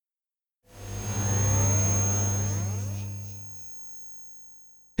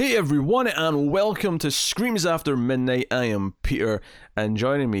Hey everyone, and welcome to Screams After Midnight. I am Peter, and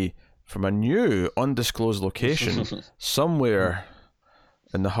joining me from a new undisclosed location, somewhere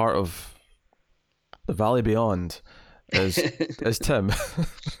in the heart of the valley beyond, is Tim.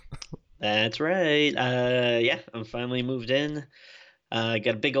 That's right. Yeah, I'm finally moved in. Got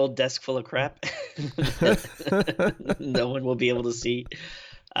a big old desk full of crap that no one will be able to see.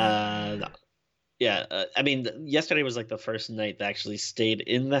 Yeah, I mean, yesterday was like the first night that I actually stayed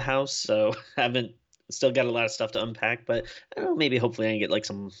in the house, so I haven't still got a lot of stuff to unpack, but I don't know, maybe hopefully I can get like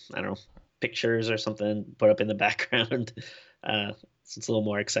some, I don't know, pictures or something put up in the background. So it's a little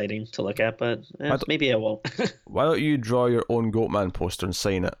more exciting to look at, but maybe I won't. Why don't you draw your own Goatman poster and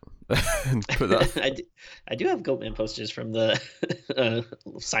sign it? And put that. I do have Goatman posters from the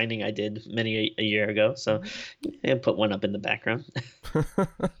signing I did many a year ago, so I put one up in the background.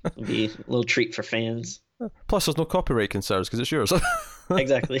 It'll be a little treat for fans. Plus, there's no copyright concerns because it's yours.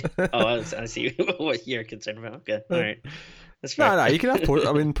 Exactly. Oh, I see what you're concerned about. Okay, all right. That's fair. Nah, you can have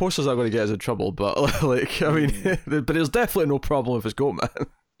I mean, posters are going to get us in trouble, but like, I mean, but there's definitely no problem if it's Goatman.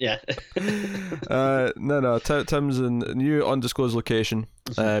 Yeah. No. Tim's in a new undisclosed location.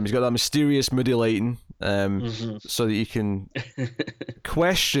 He's got that mysterious moody lighting, so that you can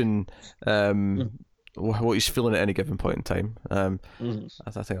question what he's feeling at any given point in time. I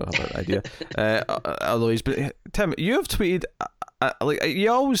think I'll have that idea. Although he's been Tim, you have tweeted. Like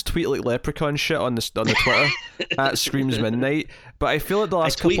you always tweet like leprechaun shit on the Twitter at Screams Midnight, but I feel like the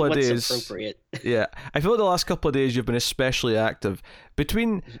last couple of days, yeah, I feel like the last couple of days you've been especially active.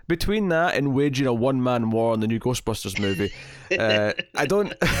 Between that and waging a one-man war on the new Ghostbusters movie, I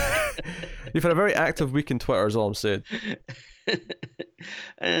don't. You've had a very active week in Twitter, is all I'm saying.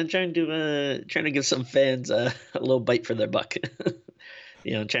 I'm trying to give some fans a little bite for their buck.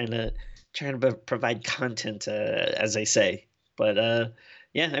 Trying to provide content, as they say. But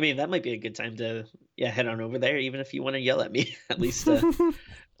yeah, I mean that might be a good time to head on over there, even if you want to yell at me. At least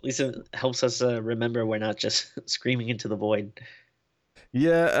it helps us remember we're not just screaming into the void.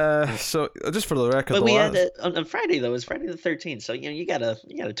 Yeah. So just for the record, but we had on Friday though. It was Friday the 13th, so you gotta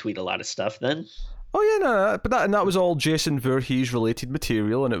tweet a lot of stuff then. Oh yeah, no, but that was all Jason Voorhees related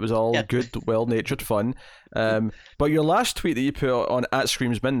material, and it was all good, well-natured fun. But your last tweet that you put on at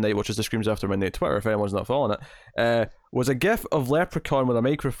Screams Midnight, which is the Screams After Midnight Twitter, if anyone's not following it, was a gif of Leprechaun with a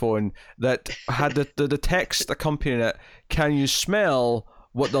microphone that had the text accompanying it. Can you smell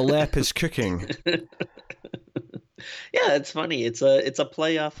what the lep is cooking? Yeah, it's funny. It's a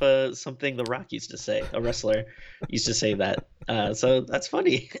play off something The Rock used to say. A wrestler used to say that. So that's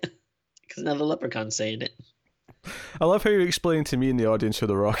funny. Because now the leprechaun's saying it. I love how you're explaining to me in the audience who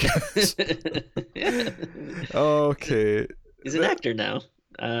The Rock is. Yeah. Okay. He's an actor now.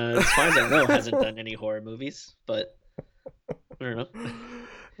 As far as I know, hasn't done any horror movies, but I don't know.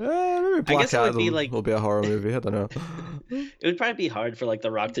 Maybe Black I guess it would be like will be a horror movie. I don't know. It would probably be hard for like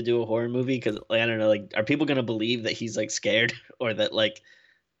The Rock to do a horror movie because I don't know. Like, are people gonna believe that he's like scared, or that like,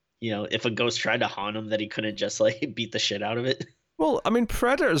 if a ghost tried to haunt him, that he couldn't just like beat the shit out of it? Well, I mean,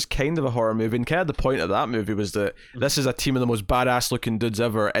 Predator's kind of a horror movie, and kind of the point of that movie was that this is a team of the most badass-looking dudes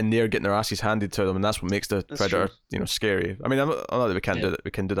ever, and they're getting their asses handed to them, and that's what makes the Predator, scary. I mean, I'm not that we can't do that.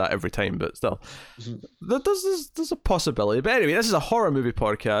 We can do that every time, but still, there's a possibility. But anyway, this is a horror movie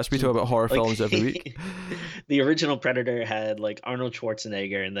podcast. We talk about horror films every week. The original Predator had like Arnold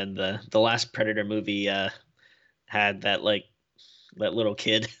Schwarzenegger, and then the last Predator movie had that like that little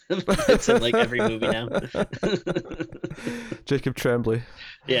kid that's in like every movie now. Jacob Tremblay.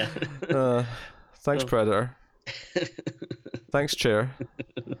 Yeah. Thanks, Predator. Thanks, Chair.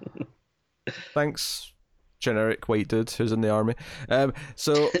 Thanks, generic white dude who's in the army.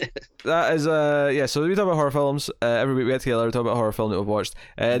 So that is so we talk about horror films every week. We get together, we talk about a horror film that we've watched.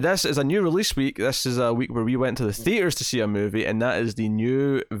 This is a new release week. This is a week where we went to the theaters to see a movie, and that is the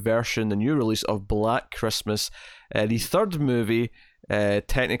new release of Black Christmas, the third movie,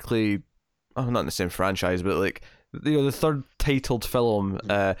 technically, not in the same franchise, but like the third titled film,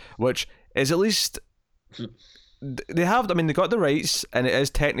 which is at least they got the rights, and it is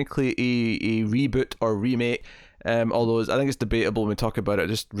technically a reboot or remake. Although I think it's debatable when we talk about it,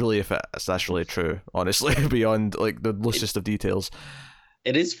 just really if that's really true, honestly, beyond like the loosest of details.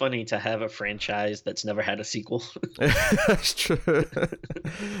 It is funny to have a franchise that's never had a sequel. That's true.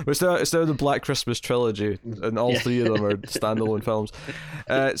 It's now the Black Christmas trilogy, and all three of them are standalone films.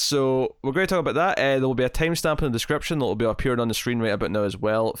 So we're going to talk about that. There will be a timestamp in the description that will be appearing on the screen right about now as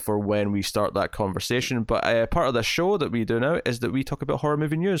well for when we start that conversation. But part of the show that we do now is that we talk about horror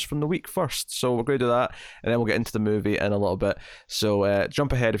movie news from the week first. So we're going to do that, and then we'll get into the movie in a little bit. So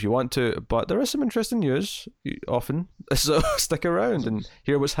jump ahead if you want to, but there is some interesting news often, so stick around and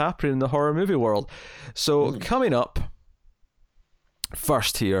hear what's happening in the horror movie world. So coming up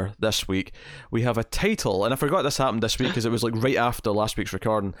first here this week, we have a title, and I forgot this happened this week because it was like right after last week's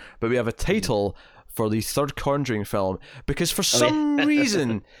recording, but we have a title for the third Conjuring film, because for some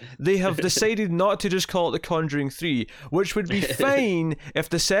reason they have decided not to just call it The Conjuring 3, which would be fine if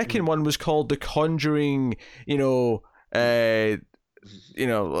the second one was called The Conjuring, all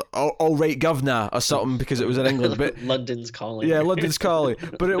right, governor or something, because it was in England. But London's Calling. Yeah, London's Calling.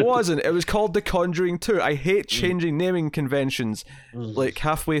 But it wasn't. It was called The Conjuring 2. I hate changing naming conventions like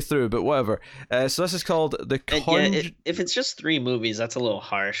halfway through, but whatever. So this is called The Conjuring. If it's just 3 movies, that's a little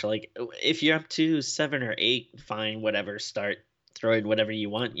harsh. Like, if you're up to 7 or 8, fine, whatever. Start throwing whatever you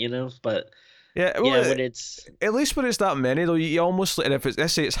want, But when it's at least when it's that many though, you almost, and if it's,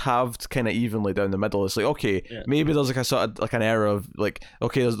 let's say it's halved kind of evenly down the middle, it's like, okay, maybe there's like a sort of like an era of like,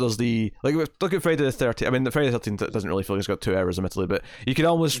 okay, there's the, like, look at Friday the 13th. I mean, the Friday the 13th doesn't really feel like it's got 2 eras admittedly, but you could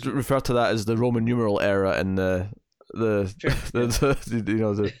almost refer to that as the Roman numeral era and the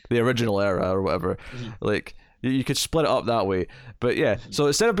original era or whatever. Like, you could split it up that way. But yeah, so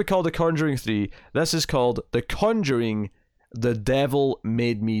instead of being called The Conjuring 3, this is called The Conjuring: The Devil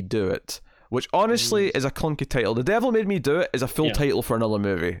Made Me Do It, which honestly is a clunky title. The Devil Made Me Do It is a full title for another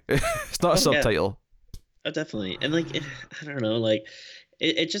movie. It's not a subtitle. Oh, definitely. And like, I don't know, like,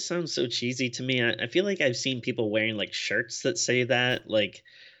 it just sounds so cheesy to me. I feel like I've seen people wearing like shirts that say that. Like,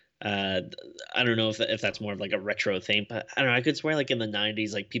 I don't know if that's more of like a retro thing, but I don't know. I could swear like in the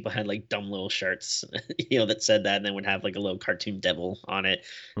 90s, like people had like dumb little shirts, that said that, and then would have like a little cartoon devil on it.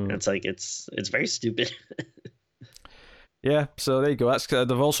 And it's like, it's very stupid. Yeah, so there you go. That's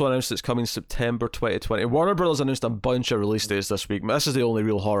they've also announced it's coming September 2020. Warner Brothers announced a bunch of release dates this week. This is the only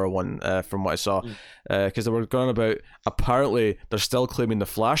real horror one from what I saw, because they were going about, apparently they're still claiming the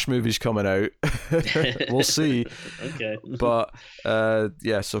Flash movie's coming out. We'll see. Okay. But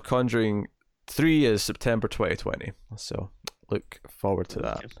so Conjuring 3 is September 2020. So look forward to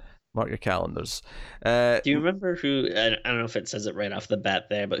that. Mark your calendars. Do you remember who? I don't know if it says it right off the bat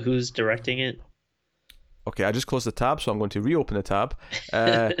there, but who's directing it? Okay, I just closed the tab, so I'm going to reopen the tab.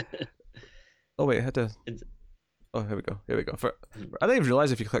 Oh wait, I had to. Oh, here we go. I didn't even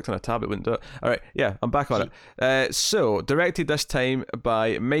realize if you clicked on a tab, it wouldn't do it. All right, yeah, I'm back on it. So directed this time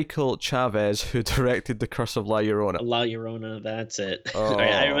by Michael Chavez, who directed The Curse of La Llorona. La Llorona, that's it. Oh.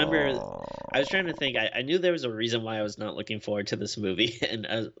 I remember. I was trying to think. I knew there was a reason why I was not looking forward to this movie, and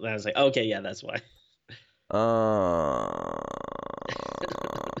I was like, okay, yeah, that's why.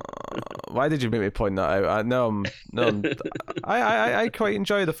 Why did you make me point that out? I quite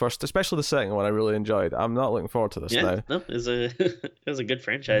enjoy the first, especially the second one. I really enjoyed. I'm not looking forward to this now. No, it was a good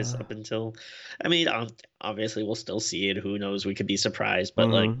franchise up until. I mean, obviously we'll still see it. Who knows? We could be surprised, but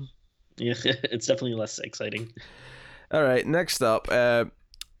it's definitely less exciting. All right, next up.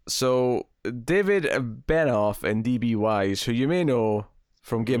 So David Benioff and D.B. Wise, who you may know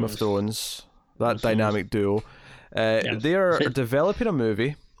from Game of Thrones, that dynamic duo, they are developing a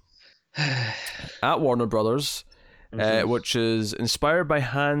movie at Warner Brothers, which is inspired by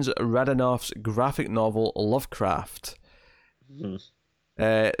Hans Radionoff's graphic novel Lovecraft.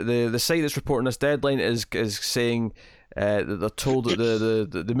 The site that's reporting this deadline is saying that they're told that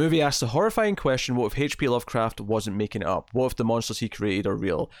the movie asks the horrifying question: what if H.P. Lovecraft wasn't making it up? What if the monsters he created are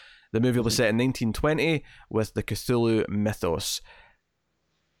real? The movie will be set in 1920 with the Cthulhu mythos.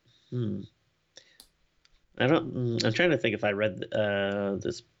 I'm trying to think if I read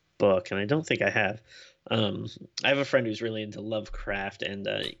this book, and I don't think I have. I have a friend who's really into Lovecraft, and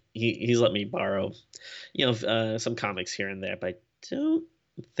he's let me borrow, some comics here and there, but I don't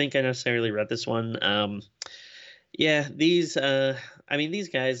think I necessarily read this one. These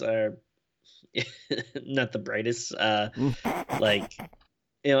guys are not the brightest. I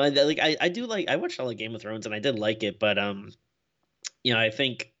watched all of Game of Thrones, and I did like it, but I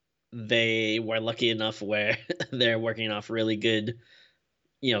think they were lucky enough where they're working off really good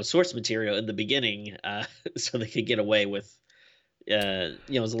source material in the beginning, so they could get away with, it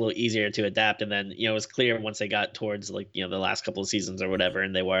was a little easier to adapt. And then, it was clear once they got towards the last couple of seasons or whatever,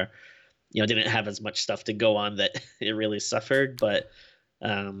 and they were, didn't have as much stuff to go on, that it really suffered. But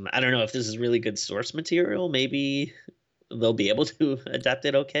I don't know if this is really good source material. Maybe they'll be able to adapt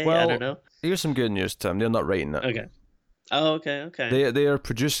it okay. Well, I don't know. Here's some good news, Tim. They're not writing it. Okay. Oh, okay. They are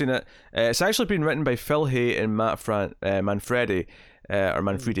producing it. It's actually been written by Phil Hay and Matt Manfredi. Or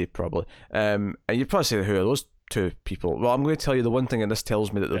Manfredi, probably. And you'd probably say, who are those two people? Well, I'm going to tell you the one thing that this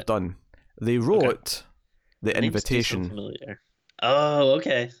tells me that they've done. They wrote The Invitation. Oh,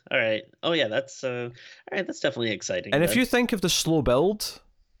 okay. All right. Oh, yeah, that's all right. That's definitely exciting. And if you think of the slow build,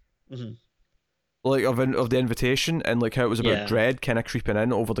 like of the invitation, and like how it was about Yeah. dread kind of creeping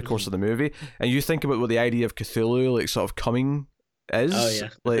in over the course of the movie, and you think about what the idea of Cthulhu like sort of coming is. Oh, yeah.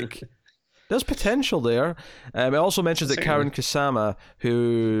 Like there's potential there. It also mentions that Certainly. Karen Kusama,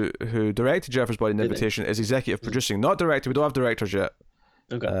 who directed Jeffers' Body and Did it? Invitation, is executive producing, not director. We don't have directors yet,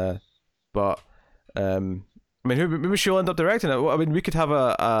 Okay. but I mean, maybe she'll end up directing it. Well, I mean, we could have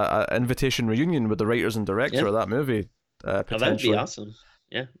a invitation reunion with the writers and director of that movie. Oh, Potentially. that would be awesome.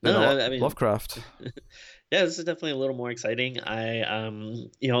 Yeah. You No, know, I mean, Lovecraft. yeah, this is definitely a little more exciting.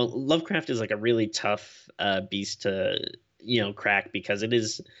 Lovecraft is like a really tough beast to crack, because it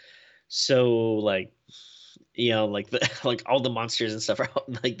is so like like like all the monsters and stuff are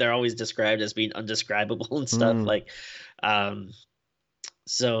like they're always described as being undescribable and stuff. Like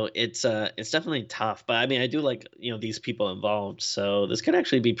so it's definitely tough, but I mean I do like these people involved, so this could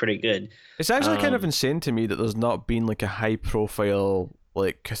actually be pretty good. It's actually kind of insane to me that there's not been like a high profile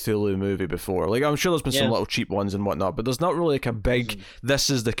like Cthulhu movie before. Like I'm sure there's been some little cheap ones and whatnot, but there's not really like a big this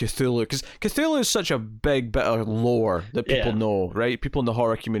is the Cthulhu, because Cthulhu is such a big bit of lore that people know, right? People in the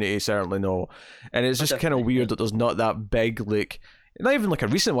horror community certainly know, and it's just kind of weird that there's not that big, like not even like a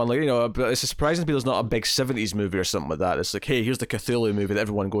recent one, like but it's surprising to me there's not a big 70s movie or something like that. It's like, hey, here's the Cthulhu movie that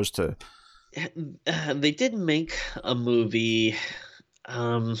everyone goes to. They did make a movie,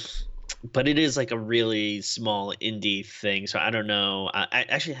 but it is like a really small indie thing, so I don't know. I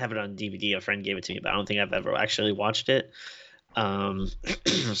actually have it on DVD. A friend gave it to me, but I don't think I've ever actually watched it.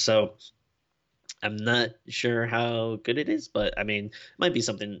 So I'm not sure how good it is, but I mean, it might be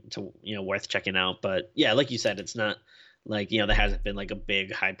something to worth checking out. But yeah, like you said, it's not like there hasn't been like a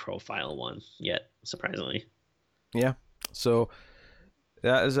big high profile one yet, surprisingly. Yeah. So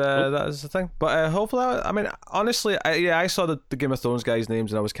that is the thing. But hopefully, I mean, honestly, I saw the Game of Thrones guys'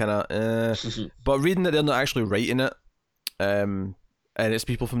 names and I was kind of, but reading that they're not actually writing it, and it's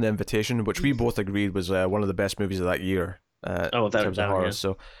people from The Invitation, which we both agreed was one of the best movies of that year. In terms of horror. Yeah.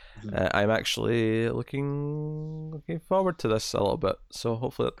 So I'm actually looking forward to this a little bit. So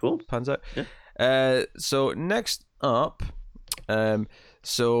hopefully it pans out. Yeah. So next up,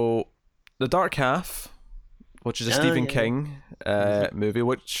 so The Dark Half, which is a Stephen King movie,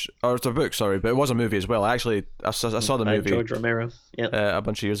 or it's a book, sorry, but it was a movie as well. I saw the movie. George Romero. Yeah. A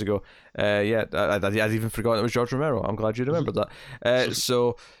bunch of years ago. I'd even forgotten it was George Romero. I'm glad you remembered that.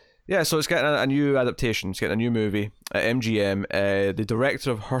 So it's getting a new adaptation. It's getting a new movie at MGM. The director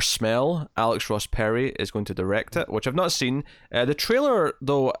of Her Smell, Alex Ross Perry, is going to direct it, which I've not seen. The trailer,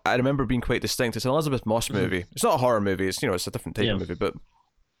 though, I remember being quite distinct. It's an Elizabeth Moss movie. It's not a horror movie. It's it's a different type of movie, but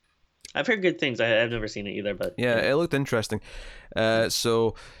I've heard good things. I've never seen it either, but yeah, it looked interesting.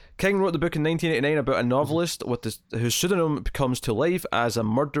 So King wrote the book in 1989 about a novelist whose pseudonym comes to life as a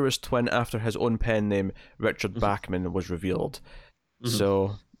murderous twin after his own pen name, Richard Bachman, was revealed.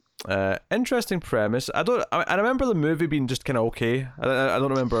 So interesting premise. I remember the movie being just kind of okay. I don't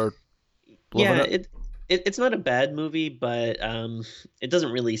remember loving it. It's not a bad movie, but it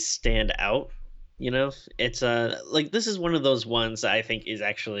doesn't really stand out. It's like this is one of those ones that I think is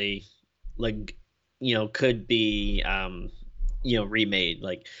actually like could be remade,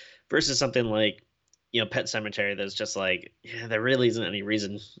 like versus something like Pet Sematary that's just like there really isn't any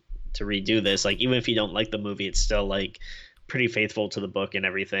reason to redo this. Like even if you don't like the movie, it's still like pretty faithful to the book and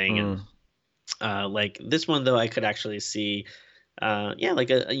everything. And like this one though, I could actually see like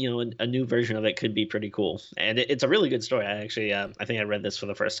a new version of it could be pretty cool, and it's a really good story. I actually I think I read this for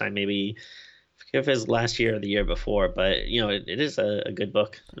the first time maybe if it was last year or the year before, but it is a good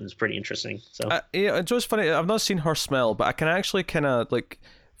book and it's pretty interesting. So it's just funny. I've not seen Her Smell, but I can actually kind of like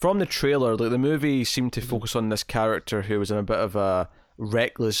from the trailer, like the movie seemed to focus on this character who was in a bit of a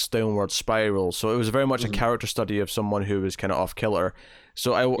reckless downward spiral. So it was very much a character study of someone who was kind of off kilter.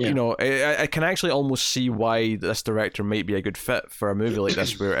 So I can actually almost see why this director might be a good fit for a movie like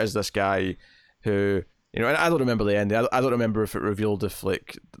this, where it is this guy who. And I don't remember the ending. I don't remember if it revealed if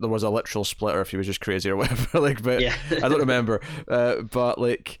like there was a literal split or if he was just crazy or whatever. But I don't remember. But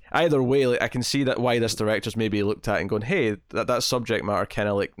like either way, like I can see that why this director's maybe looked at and going, hey, that subject matter kind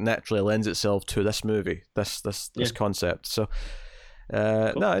of like naturally lends itself to this movie, this concept. So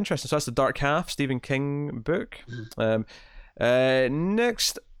cool. No, interesting. So that's The Dark Half, Stephen King book.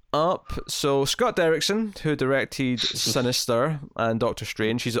 Next up, so Scott Derrickson, who directed Sinister and Doctor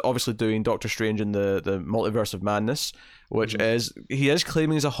Strange, he's obviously doing Doctor Strange in the Multiverse of Madness, which he is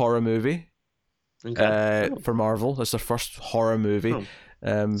claiming is a horror movie for Marvel. It's their first horror movie.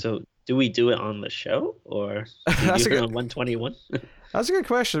 So do we do it on the show or do we do it on 121? That's a good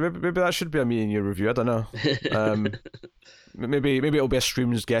question. Maybe that should be a me and you review. I don't know. maybe it'll be a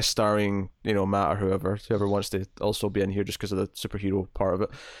streams guest starring, Matt or whoever wants to also be in here just because of the superhero part of it.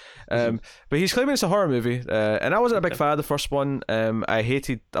 But he's claiming it's a horror movie, and I wasn't a big fan of the first one. I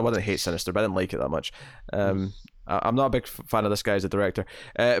wouldn't hate Sinister, but I didn't like it that much. I'm not a big fan of this guy as a director.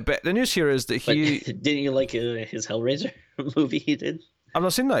 But the news here is that he... Didn't you like his Hellraiser movie he did? I've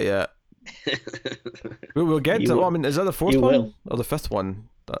not seen that yet. We'll get to... Well, I mean, is that the fourth one? Or the fifth one?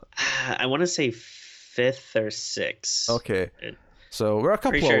 I want to say fifth or sixth. Okay. So we're a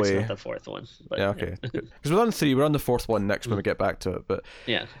couple Pretty sure away. It's not the fourth one. But, yeah, okay. Because we're on 3. We're on the fourth one next when we get back to it. But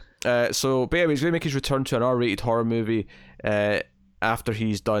yeah. But anyway, he's going to make his return to an R-rated horror movie after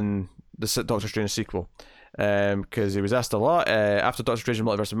he's done the Doctor Strange sequel. Because he was asked a lot, after Doctor Strange and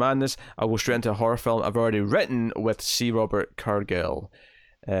Multiverse of Madness, I will straight into a horror film I've already written with C. Robert Cargill.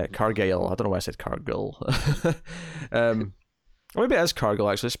 Cargill, I don't know why I said Cargill. Maybe it is Cargill,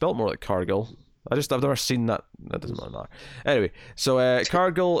 actually. It's spelled more like Cargill. I've never seen that. That doesn't really matter. Anyway, so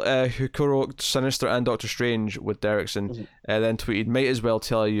Cargill, who co-wrote Sinister and Doctor Strange with Derrickson, then tweeted, "Might as well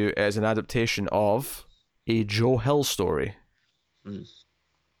tell you it is an adaptation of a Joe Hill story."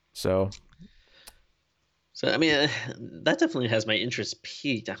 So I mean, that definitely has my interest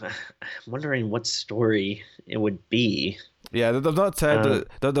piqued. I'm wondering what story it would be. Yeah, they've not said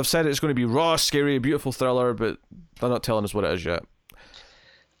they've said it's going to be raw, scary, beautiful thriller, but they're not telling us what it is yet.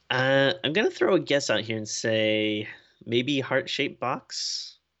 I'm gonna throw a guess out here and say maybe Heart-Shaped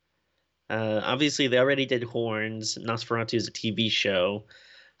Box. Obviously, they already did Horns. Nosferatu is a TV show.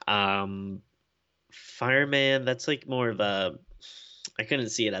 Fireman, that's like more of a... I couldn't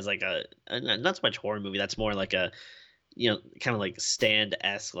see it as like a not so much horror movie. That's more like a, kind of like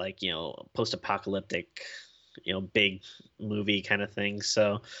Stand-esque, like, post-apocalyptic, big movie kind of thing.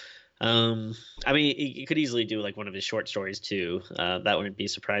 So, I mean, you could easily do like one of his short stories too. That wouldn't be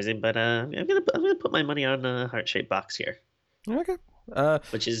surprising. But I'm gonna put my money on Heart-Shaped Box here. Okay.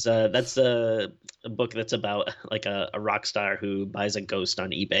 Which is that's a book that's about like a rock star who buys a ghost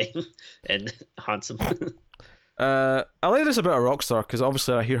on eBay and haunts him. I like this about a rock star because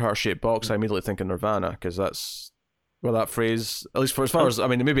obviously I hear Heart-Shaped Box, I immediately think of Nirvana because that's where that phrase, at least for as far as, I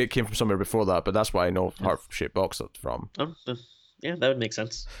mean, maybe it came from somewhere before that, but that's why I know Heart-Shaped Box from. Oh, yeah, that would make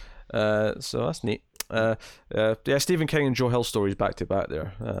sense. So that's neat. Yeah, Stephen King and Joe Hill stories back to back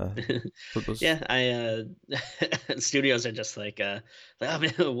there. Yeah, studios are just like, oh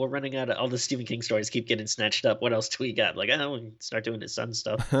man, we're running out of all the Stephen King stories. Keep getting snatched up. What else do we got? Like, we can start doing his son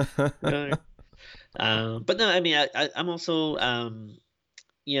stuff. But no, I mean, I'm also, I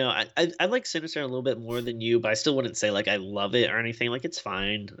like Sinister a little bit more than you, but I still wouldn't say like I love it or anything. Like, it's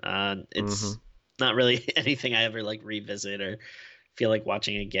fine. It's not really anything I ever like revisit or feel like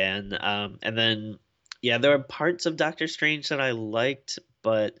watching again. And then, yeah, there are parts of Doctor Strange that I liked,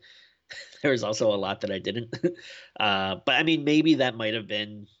 but there was also a lot that I didn't. But I mean, maybe that might have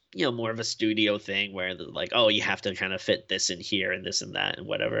been, more of a studio thing where like, oh, you have to kind of fit this in here and this and that and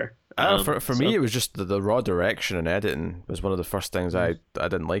whatever. For me, it was just the raw direction and editing was one of the first things I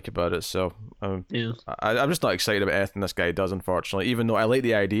didn't like about it. So I'm just not excited about anything this guy does, unfortunately. Even though I like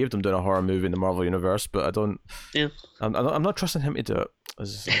the idea of them doing a horror movie in the Marvel universe, but I don't. Yeah. I'm not trusting him to do it.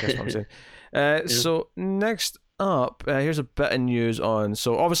 Is I guess what I'm saying. So next up, here's a bit of news on.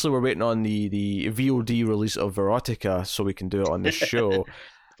 So obviously we're waiting on the VOD release of Verotica, so we can do it on the show.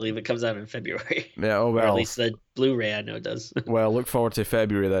 I believe it comes out in February. Yeah, oh well. Or at least the Blu-ray I know does. Well, look forward to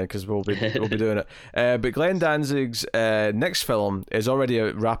February then, because we'll be doing it. But Glenn Danzig's next film is already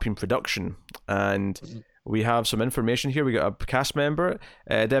wrapping production, and we have some information here. We got a cast member,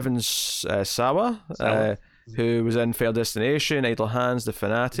 Devon Sawa, who was in Failed Destination, Idle Hands, The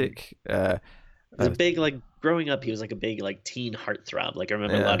Fanatic. He's a big, like, growing up, he was like a big like teen heartthrob. Like I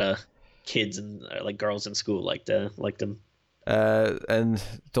remember a lot of kids and like girls in school liked him. And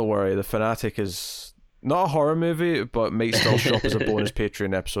don't worry, The Fanatic is not a horror movie, but might still show up as a bonus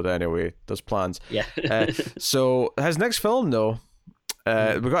Patreon episode anyway. There's plans. Yeah. So his next film, though,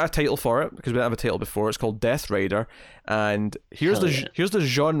 we got a title for it because we didn't have a title before. It's called Death Rider, and here's the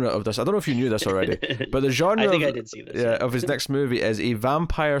genre of this. I don't know if you knew this already, but the genre I think I did see this. Yeah, of his next movie is a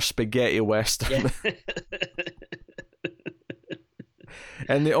vampire spaghetti western. Yeah.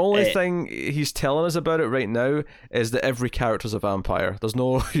 And the only thing he's telling us about it right now is that every character's a vampire. There's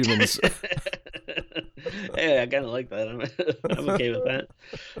no humans. Hey, I kind of like that. I'm okay with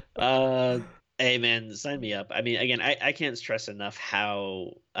that. Hey, man, sign me up. I mean, again, I can't stress enough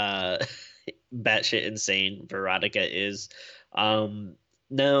how batshit insane Veronica is.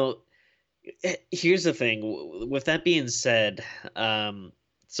 Now, here's the thing. With that being said,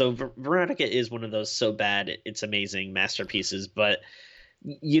 so Veronica is one of those so bad it's amazing masterpieces, but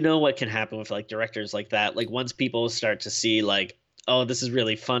you know what can happen with like directors like that. Like once people start to see like, oh, this is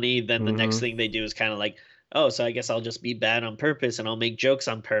really funny, then the next thing they do is kind of like, oh, so I guess I'll just be bad on purpose and I'll make jokes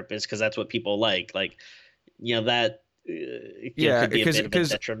on purpose because that's what people like. Like, that could be a bit of a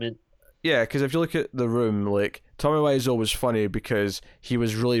detriment. Yeah, because if you look at The Room, like Tommy Wiseau was funny because he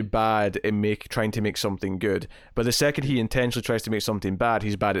was really bad in trying to make something good. But the second he intentionally tries to make something bad,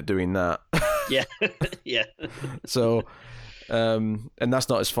 he's bad at doing that. Yeah, yeah. So, and that's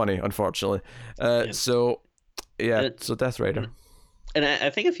not as funny, unfortunately. So Death Rider. And I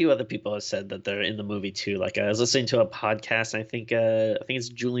think a few other people have said that they're in the movie too. Like I was listening to a podcast. I think it's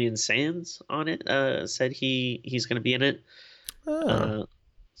Julian Sands on it. Said he's going to be in it. Oh.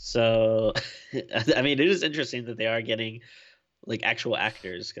 So, I mean, it is interesting that they are getting like actual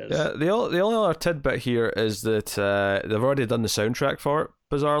actors. Cause... Yeah, the only other tidbit here is that they've already done the soundtrack for it,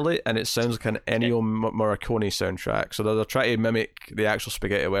 bizarrely, and it sounds like an Ennio Morricone soundtrack. So they're trying to mimic the actual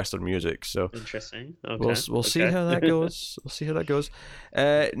spaghetti western music. So interesting. Okay. We'll see how that goes. We'll see how that goes.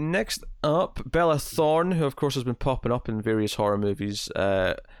 Next up, Bella Thorne, who of course has been popping up in various horror movies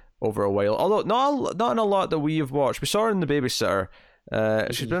over a while. Although not in a lot that we have watched. We saw her in The Babysitter.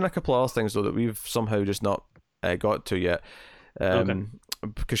 She's been in a couple of other things though that we've somehow just not got to yet.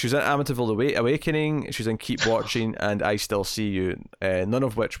 Because she's in Amityville Awakening, she's in Keep Watching, and I Still See You, none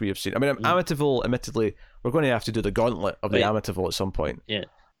of which we have seen. I mean, Amityville, admittedly, we're going to have to do the gauntlet of the Amityville at some point. Yeah.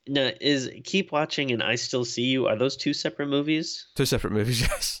 Now, is Keep Watching and I Still See You, are those two separate movies? Two separate movies,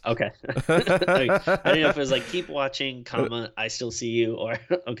 yes. Okay. I didn't know if it was like Keep Watching, I Still See You, or...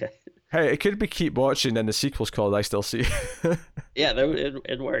 Okay. Hey, it could be Keep Watching and the sequel's called I Still See You. Yeah,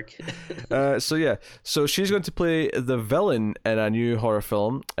 it'd work. So she's going to play the villain in a new horror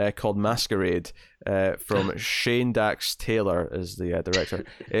film called Masquerade from Shane Dax Taylor is the director.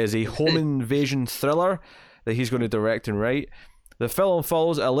 It is a home invasion thriller that he's going to direct and write. The film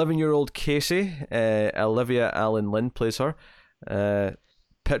follows 11-year-old Casey. Olivia Allen Lind plays her.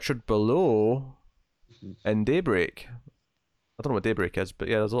 Pictured below in Daybreak. I don't know what Daybreak is, but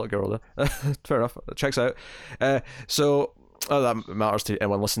yeah, there's a little girl there. Fair enough. Checks out. That matters to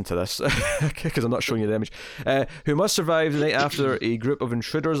anyone listening to this, because I'm not showing you the image. Who must survive the night after a group of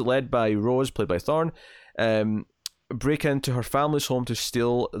intruders led by Rose, played by Thorne, break into her family's home to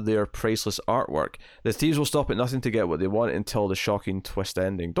steal their priceless artwork. The thieves will stop at nothing to get what they want until the shocking twist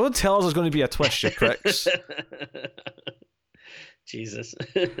ending. Don't tell us there's going to be a twist, you pricks. Jesus.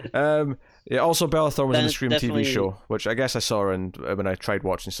 Also Bella Thorne was in the Scream TV show, which I guess I saw when I tried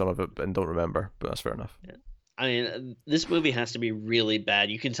watching some of it and don't remember, but that's fair enough. Yeah. I mean, this movie has to be really bad.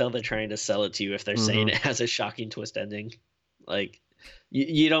 You can tell they're trying to sell it to you if they're saying it has a shocking twist ending. Like,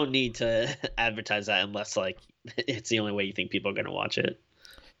 you don't need to advertise that unless, like, it's the only way you think people are going to watch it.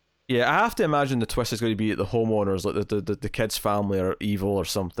 Yeah, I have to imagine the twist is going to be the homeowners, like the kid's family are evil or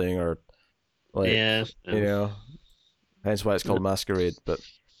something, or like, you know, hence why it's called Masquerade. But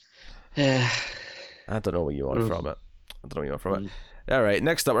I don't know what you want from it. All right,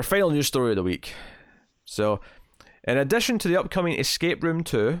 next up, our final news story of the week. So, in addition to the upcoming Escape Room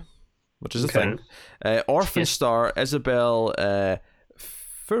 2, which is a thing, Orphan star Isabel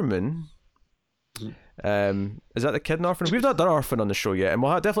Fuhrman. Is that the kid in Orphan? We've not done Orphan on the show yet, and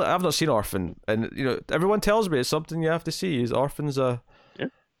I've not seen Orphan, and everyone tells me it's something you have to see. Is Orphan's a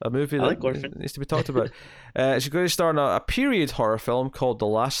movie that needs to be talked about? She's going to star in a period horror film called The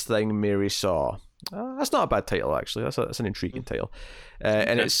Last Thing Mary Saw. That's not a bad title, actually. That's an intriguing title.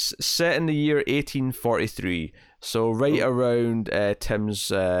 And it's set in the year 1843, so right around Tim's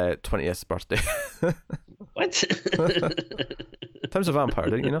 20th birthday. What? Tim's a vampire,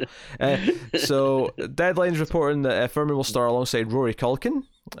 didn't you know? So Deadline's reporting that Fuhrman will star alongside Rory Culkin,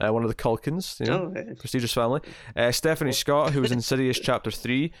 one of the Culkins, prestigious family. Stephanie Scott, who was in Insidious Chapter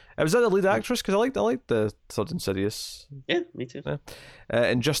 3. Was that the lead actress? Because I liked the third Insidious. Yeah, me too.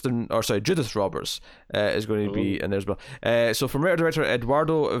 And Judith Roberts is going to be in there as well. So from writer-director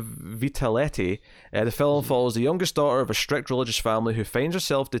Eduardo Vitaletti, the film follows the youngest daughter of a strict religious family who finds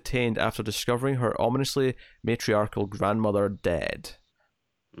herself detained after discovering her ominously matriarchal grandmother dead.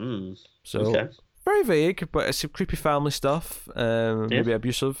 So very vague, but it's some creepy family stuff. Maybe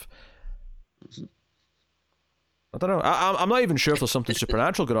abusive. I don't know. I'm not even sure if there's something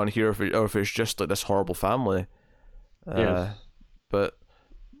supernatural going on here, or if it's just like this horrible family. But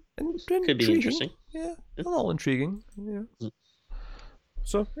could be interesting. Yeah, all intriguing. Yeah.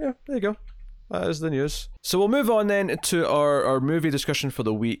 So yeah, there you go. That is the news. So we'll move on then to our movie discussion for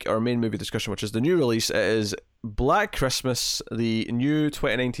the week, our main movie discussion, which is the new release. It is Black Christmas, the new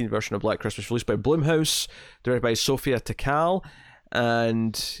 2019 version of Black Christmas, released by Blumhouse, directed by Sofia Takal.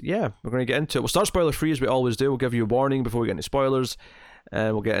 And yeah, we're going to get into it. We'll start spoiler free as we always do. We'll give you a warning before we get into spoilers.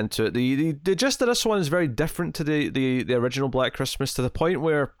 and we'll get into it. The gist of this one is very different to the original Black Christmas, to the point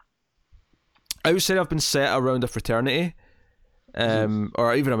where outside I've been set around a fraternity,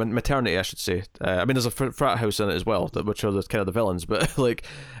 or even a maternity, I should say. I mean, there's a frat house in it as well, which are the kind of the villains, but like,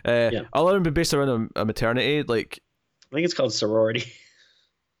 I'll let them be based around a maternity. Like, I think it's called sorority.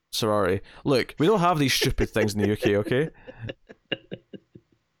 Sorority. Look, we don't have these stupid things in the UK, okay?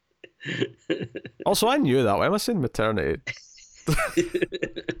 Also, I knew that. Why am I saying maternity? Do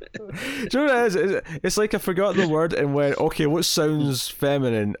you know what it is? It's like I forgot the word and went, okay, what sounds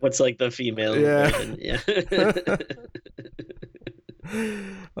feminine? What's like the female? Yeah.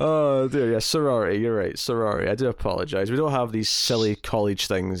 Oh dear, yeah, sorority. You're right, sorority. I do apologize. We don't have these silly college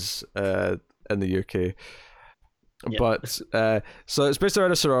things in the UK. Yeah. But so it's based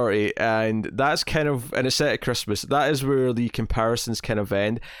around a sorority, and that's kind of, and it's set at Christmas. That is where the comparisons kind of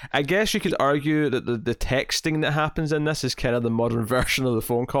end. I guess you could argue that the texting that happens in this is kind of the modern version of the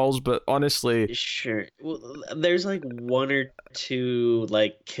phone calls, but honestly, sure. Well, there's like one or two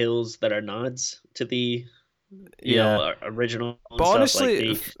like kills that are nods to the original. But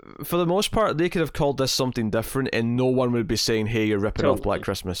honestly, for the most part, they could have called this something different, and no one would be saying, "Hey, you're ripping off Black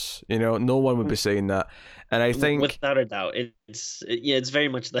Christmas." You know, no one would be saying that. And I think, without a doubt, it's very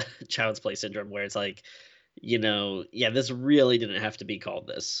much the Child's Play syndrome, where it's like, this really didn't have to be called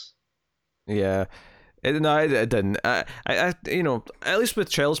this. Yeah. It didn't. I at least with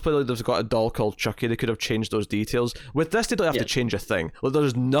Child's Play, like, they've got a doll called Chucky. They could have changed those details. With this, they don't have to change a thing. Like,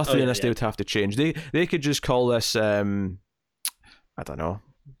 there's nothing in this they would have to change. They could just call this, I don't know,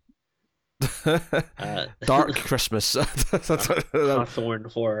 Dark Christmas. Hawthorne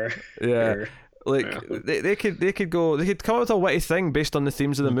horror. Yeah. Like they could come up with a witty thing based on the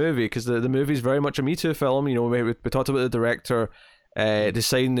themes of the movie, because the movie is very much a Me Too film. You know, we talked about the director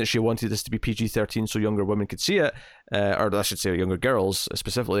deciding that she wanted this to be PG-13 so younger women could see it, or I should say younger girls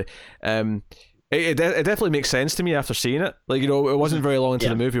specifically. It definitely makes sense to me after seeing it. Like, you know, it wasn't very long into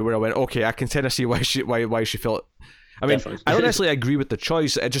the movie where I went, okay, I can kind of see why she felt. I mean, I don't necessarily agree with the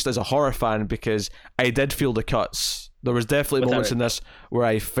choice, just as a horror fan, because I did feel the cuts. There was definitely moments in this where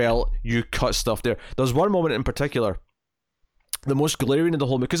I felt you cut stuff there. There's one moment in particular, the most glaring of the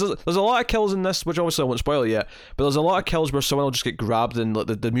whole movie, because there's a lot of kills in this, which obviously I won't spoil yet, but there's a lot of kills where someone will just get grabbed and like,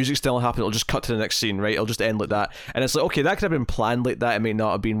 the music's still happening, it'll just cut to the next scene, right? It'll just end like that. And it's like, okay, that could have been planned like that, it may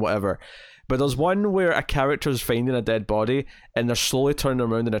not have been, whatever. But there's one where a character's finding a dead body and they're slowly turning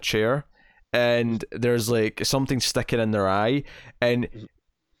around in a chair, and there's like something sticking in their eye, and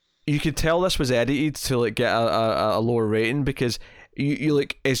you could tell this was edited to like get a lower rating, because you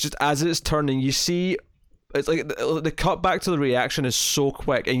like, it's just as it's turning, you see, it's like the cut back to the reaction is so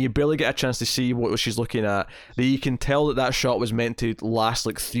quick, and you barely get a chance to see what she's looking at, that you can tell that shot was meant to last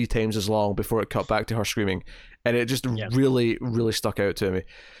like 3 times as long before it cut back to her screaming, and it just really, really stuck out to me.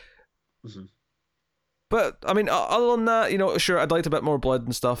 Mm-hmm. But I mean, other than that, you know, sure, I'd liked a bit more blood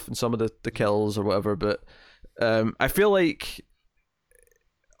and stuff in some of the kills or whatever, but I feel like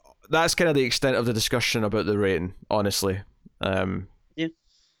that's kind of the extent of the discussion about the rating, honestly.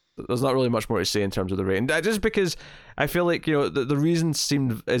 There's not really much more to say in terms of the rating, just because I feel like, you know, the reason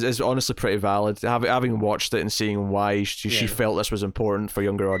is honestly pretty valid. Having watched it and seeing why she felt this was important for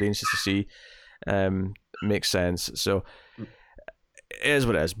younger audiences to see, makes sense. So it is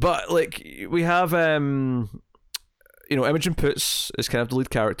what it is. But like, we have you know, Imogen Poots is kind of the lead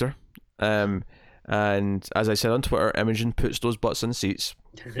character, and as I said on Twitter, Imogen puts those butts in seats.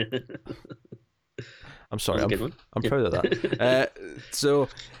 I'm sorry, I'm proud of that. So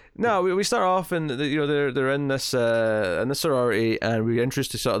no, we start off, and you know, they're in this sorority, and we're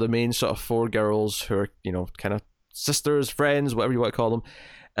introduced to sort of the main sort of 4 girls who are, you know, kind of sisters, friends, whatever you want to call them,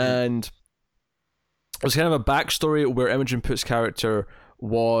 and there's kind of a backstory where Imogen Poots' character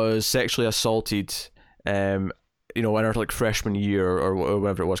was sexually assaulted, you know, in her like freshman year or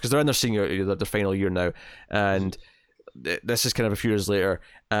whatever it was, because they're in their senior, their final year now, and this is kind of a few years later,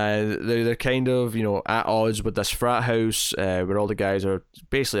 and they're kind of, you know, at odds with this frat house, where all the guys are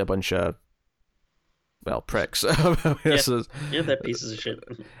basically a bunch of, well, pricks. They're pieces of shit.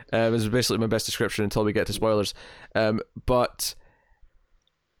 It's basically my best description until we get to spoilers. But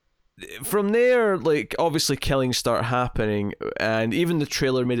from there, like, obviously killings start happening, and even the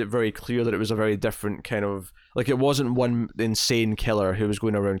trailer made it very clear that it was a very different kind of, like, it wasn't one insane killer who was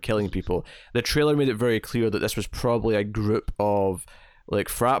going around killing people. The trailer made it very clear that this was probably a group of, like,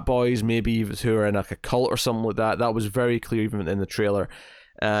 frat boys, maybe who are in like a cult or something like that. That was very clear even in the trailer.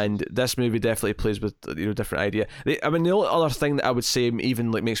 And this movie definitely plays with different idea. The only other thing that I would say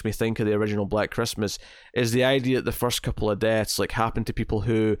even like makes me think of the original Black Christmas is the idea that the first couple of deaths like happen to people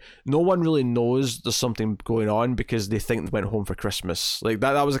who no one really knows there's something going on because they think they went home for Christmas. Like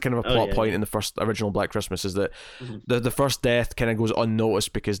that was a kind of a plot point in the first original Black Christmas, is that the first death kind of goes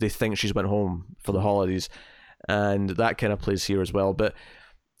unnoticed because they think she's went home for the holidays, and that kind of plays here as well. But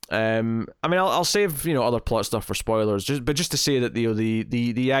I'll save other plot stuff for spoilers. Just to say that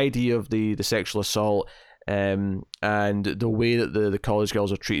the idea of the sexual assault, and the way that the college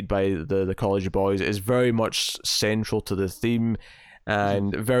girls are treated by the college boys is very much central to the theme.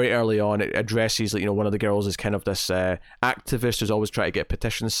 And very early on, it addresses one of the girls is kind of this activist who's always trying to get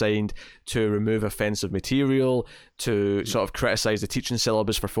petitions signed to remove offensive material, to sort of criticize the teaching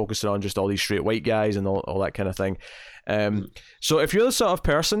syllabus for focusing on just all these straight white guys and all that kind of thing. So if you're the sort of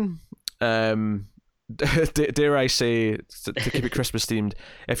person, dare I say, to keep it Christmas themed,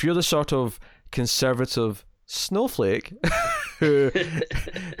 if you're the sort of conservative snowflake who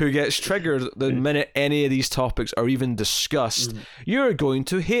gets triggered the minute any of these topics are even discussed, you're going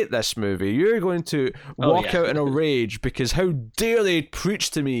to hate this movie. You're going to walk out in a rage because how dare they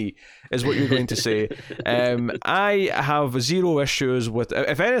preach to me, is what you're going to say. I have zero issues with,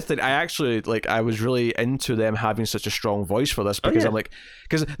 if anything, I was really into them having such a strong voice for this, because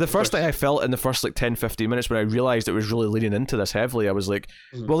because the first thing I felt in the first 10-15 minutes when I realized it was really leaning into this heavily, I was like,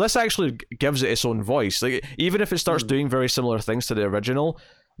 well, this actually gives it its own voice. Like, even if it starts doing very similar things to the original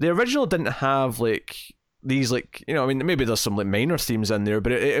didn't have these maybe there's some minor themes in there,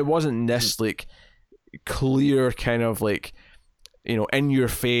 but it wasn't this clear kind of in your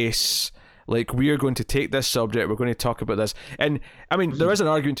face, we are going to take this subject, we're going to talk about this. And there is an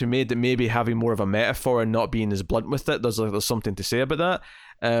argument to be made that maybe having more of a metaphor and not being as blunt with it, there's something to say about that.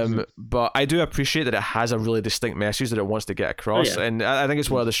 But I do appreciate that it has a really distinct message that it wants to get across, and I think it's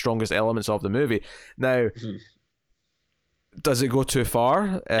one of the strongest elements of the movie. Now, does it go too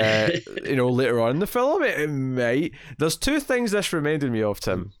far? Later on in the film, it might. There's two things this reminded me of,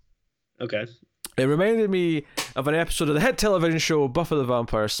 Tim. Okay. It reminded me of an episode of the hit television show Buffy the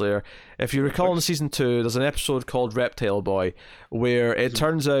Vampire Slayer. If you recall, in season 2, there's an episode called Reptile Boy, where it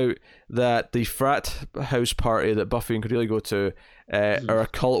turns out that the frat house party that Buffy and Cordelia go to are a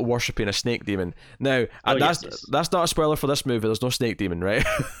cult worshipping a snake demon. Now, that's not a spoiler for this movie. There's no snake demon, right?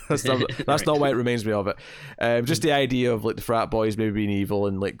 that's not why it reminds me of it. Just the idea of the frat boys maybe being evil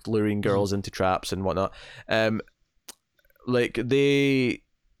and luring girls into traps and whatnot.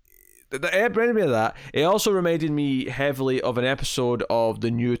 It reminded me of that. It also reminded me heavily of an episode of the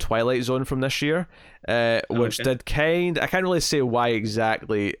new Twilight Zone from this year, which did I can't really say why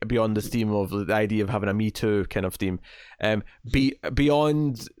exactly, beyond the theme of the idea of having a Me Too kind of theme,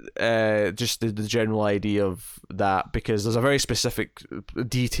 beyond just the general idea of that, because there's a very specific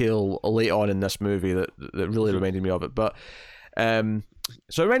detail late on in this movie that really reminded me of it. But so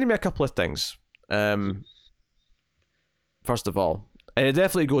it reminded me of a couple of things. First of all, and it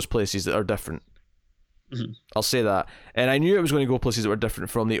definitely goes places that are different. I'll say that. And I knew it was going to go places that were different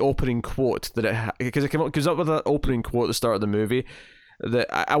from the opening quote that because it comes up with that opening quote at the start of the movie that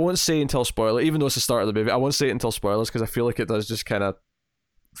I won't say until spoiler, even though it's the start of the movie. I won't say it until spoilers because I feel like it does just kind of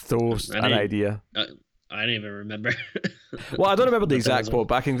throw an idea. I didn't even remember. Well, I don't remember the exact quote,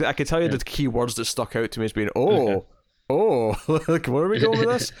 but I can tell you the key words that stuck out to me as being like, where are we going with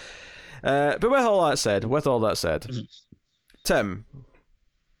this? But with all that said, Tim,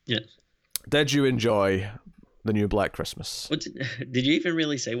 did you enjoy the new Black Christmas? Did you even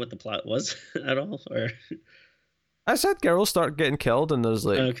really say what the plot was at all, or? I said girls start getting killed, and there's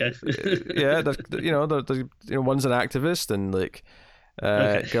one's an activist, and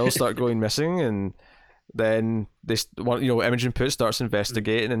girls start going missing, and then Imogen Poots starts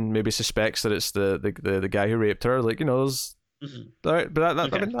investigating and maybe suspects that it's the guy who raped her. There's. All right, but I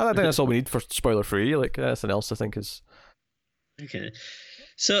think that's all we need for spoiler free. Anything else I think is. Okay.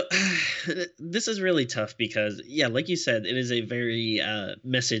 So this is really tough because, like you said, it is a very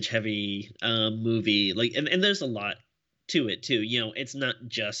message heavy movie. And there's a lot to it too. It's not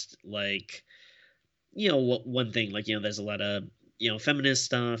just one thing. There's a lot of feminist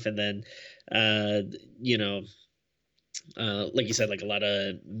stuff, and then like you said, a lot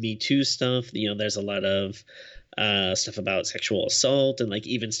of Me Too stuff. There's a lot of stuff about sexual assault, and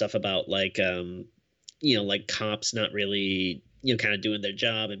even stuff about cops not really kind of doing their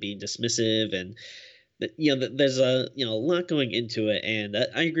job and being dismissive, and there's a lot going into it. And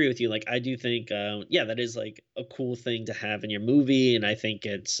I agree with you. I do think that is a cool thing to have in your movie, and I think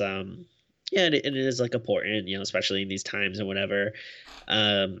it's it is important, especially in these times and whatever.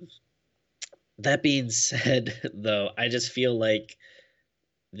 That being said, though, I just feel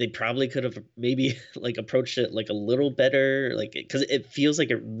they probably could have maybe like approached it like a little better, like because it feels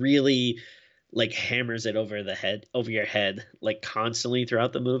like it really like hammers it over your head like constantly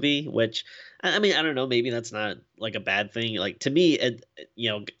throughout the movie, which I mean, I don't know, maybe that's not like a bad thing. Like to me it,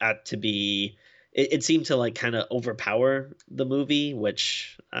 got to be, it seemed to like kind of overpower the movie,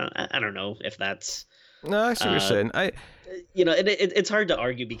 which I don't know if that's No, I see what you're uh saying. it's hard to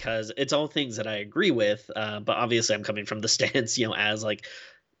argue because it's all things that I agree with, but obviously I'm coming from the stance, as like,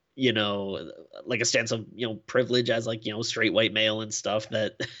 you know like a stance of privilege as like straight white male and stuff,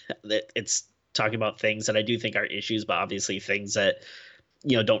 that that it's talking about things that I do think are issues, but obviously things that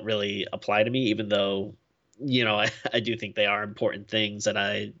don't really apply to me, even though I do think they are important things that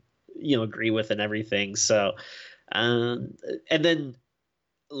I agree with and everything. So um and then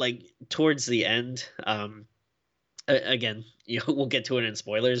like towards the end, again, we'll get to it in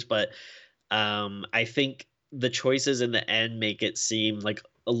spoilers, but I think the choices in the end make it seem like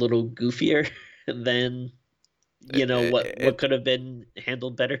a little goofier than what It could have been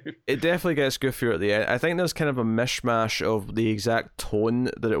handled better. it definitely gets goofier at the end. I think there's kind of a mishmash of the exact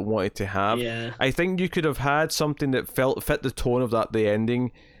tone that it wanted to have. Yeah. I think you could have had something that fit the tone of the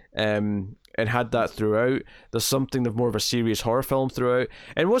ending, and had that throughout. There's something of more of a serious horror film throughout.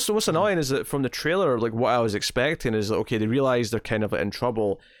 And what's annoying is that from the trailer, like what I was expecting is that, okay, they realize they're kind of in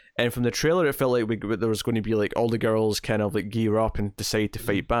trouble. And from the trailer, it felt like there was going to be like all the girls kind of like gear up and decide to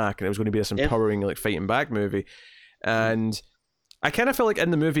fight back, and it was going to be this empowering like fighting back movie. And I kind of feel like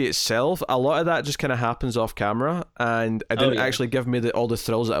in the movie itself, a lot of that just kind of happens off camera, and it didn't actually give me all the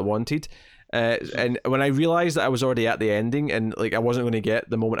thrills that I wanted. And when I realized that I was already at the ending and like I wasn't going to get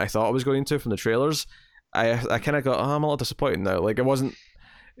the moment I thought I was going to from the trailers, I kind of got, oh, I'm a little disappointed now. Like it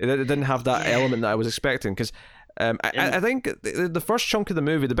didn't have that element that I was expecting, because I think the first chunk of the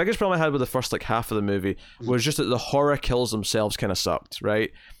movie, the biggest problem I had with the first like half of the movie was just that the horror kills themselves kind of sucked,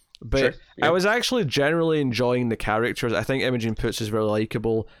 right? But Sure, yeah. I was actually generally enjoying the characters. I think Imogen Poots is very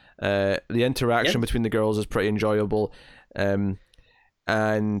likable. The interaction between the girls is pretty enjoyable. And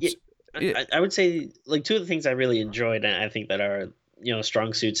I would say like two of the things I really enjoyed, and I think that are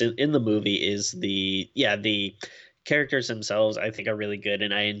strong suits in the movie, is the characters themselves. I think are really good,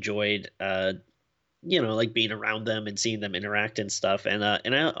 and I enjoyed like being around them and seeing them interact and stuff. And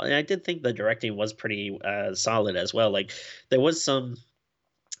I did think the directing was pretty solid as well. Like there was some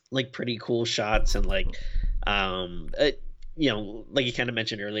like pretty cool shots, and like like you kind of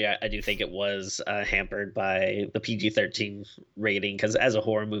mentioned earlier, I do think it was hampered by the PG-13 rating, because as a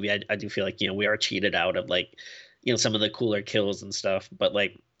horror movie, I do feel like we are cheated out of like some of the cooler kills and stuff. But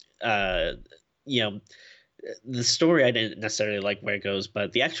like the story, I didn't necessarily like where it goes,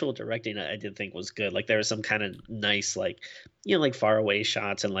 but the actual directing I did think was good. Like there was some kind of nice like like far away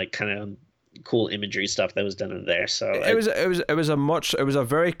shots and like kind of cool imagery stuff that was done in there. So it was a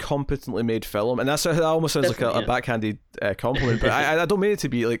very competently made film, and that almost sounds like a backhanded compliment, but I don't mean it to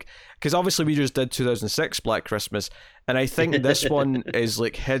be, like, because obviously we just did 2006 Black Christmas, and I think this one is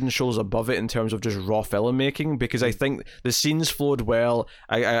like head and shoulders above it in terms of just raw filmmaking, because I think the scenes flowed well.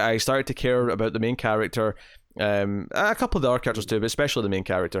 I started to care about the main character, a couple of the other characters too, but especially the main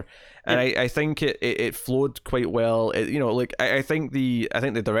character, and I think it flowed quite well. I think the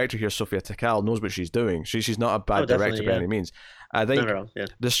director here, Sofia Takal, knows what she's doing. She's not a bad director by any means. I think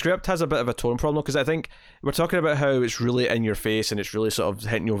the script has a bit of a tone problem, because I think we're talking about how it's really in your face and it's really sort of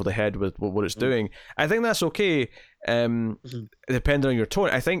hitting you over the head with what it's doing. I think that's okay, depending on your tone.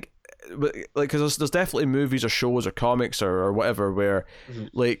 I think, like, because there's definitely movies or shows or comics or whatever where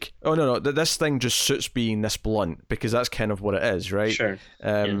like, oh no, this thing just suits being this blunt, because that's kind of what it is, right? Sure.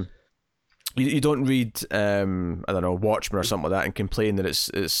 You don't read I don't know, Watchmen or something like that and complain that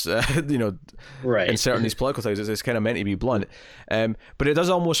it's right, inserting these political things. It's kind of meant to be blunt, but it does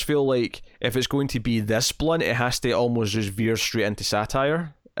almost feel like if it's going to be this blunt, it has to almost just veer straight into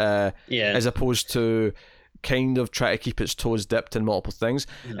satire, as opposed to kind of try to keep its toes dipped in multiple things.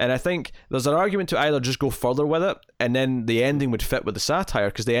 And I think there's an argument to either just go further with it, and then the ending would fit with the satire,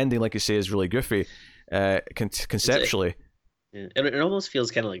 because the ending, like you say, is really goofy conceptually. It almost feels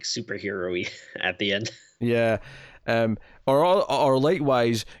kind of like superhero-y at the end. Yeah. Or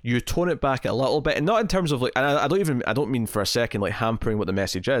likewise, you tone it back a little bit, and not in terms of like, and I don't mean for a second like hampering what the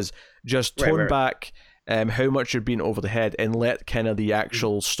message is, just tone back how much you're being over the head, and let kind of the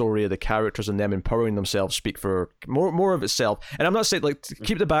actual story of the characters and them empowering themselves speak for more of itself. And I'm not saying like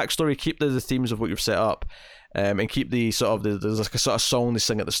keep the backstory, keep the themes of what you've set up, and keep the sort of there's like a sort of song they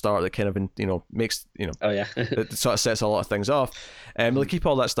sing at the start that kind of makes it sort of sets a lot of things off, like keep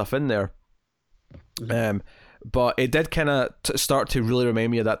all that stuff in there. but it did kind of start to really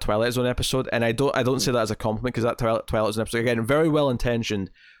remind me of that Twilight Zone episode, and I don't say that as a compliment, because that Twilight Zone episode, again, very well intentioned,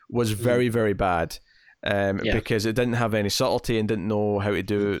 was very, very bad. Because it didn't have any subtlety and didn't know how to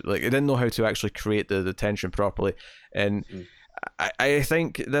do, like, it didn't know how to actually create the tension properly. And I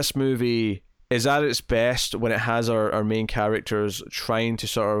think this movie is at its best when it has our main characters trying to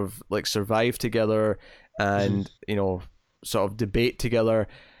sort of like survive together and you know, sort of debate together.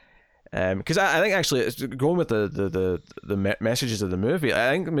 Because I think actually, going with the messages of the movie, I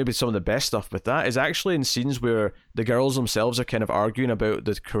think maybe some of the best stuff with that is actually in scenes where the girls themselves are kind of arguing about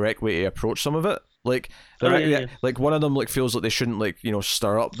the correct way to approach some of it. Like, like one of them like feels like they shouldn't, like, you know,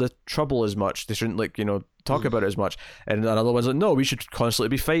 stir up the trouble as much. They shouldn't, like, you know, talk about it as much. And another one's like, no, we should constantly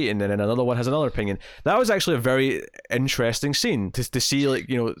be fighting. And then another one has another opinion. That was actually a very interesting scene to see, like,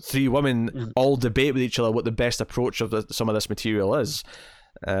 you know, three women all debate with each other what the best approach of some of this material is.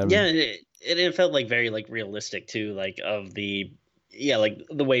 It felt like very like realistic too, like of the like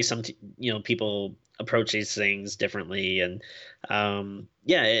the way some people approach these things differently, and and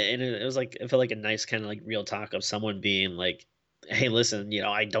it was like, it felt like a nice kind of like real talk of someone being like, hey, listen, you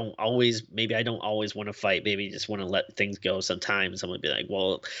know, I don't always want to fight, maybe just want to let things go sometimes. Someone would be like,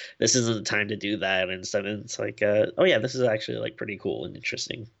 well, this isn't the time to do that, and stuff. And it's like, oh yeah, this is actually like pretty cool and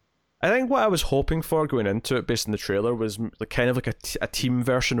interesting. I think what I was hoping for going into it, based on the trailer, was like kind of like a team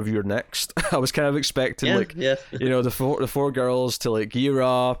version of You're Next. I was kind of expecting you know, the four girls to like gear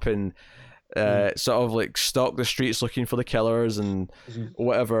up and sort of like stalk the streets looking for the killers and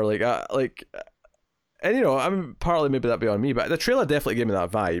whatever. And you know, I mean, partly maybe that'd be on me, but the trailer definitely gave me that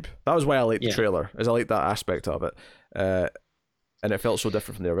vibe. That was why I liked the trailer, is I liked that aspect of it, and it felt so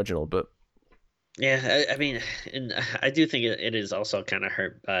different from the original. But yeah, I mean, and I do think it is also kind of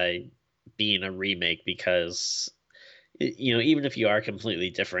hurt by being a remake, because, you know, even if you are completely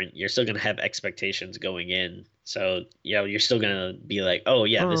different, you're still going to have expectations going in. So, you know, you're still going to be like, oh,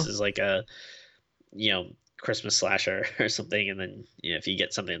 yeah, this is like a, you know, Christmas slasher or something. And then, you know, if you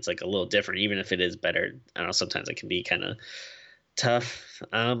get something that's like a little different, even if it is better, I don't know, sometimes it can be kind of tough.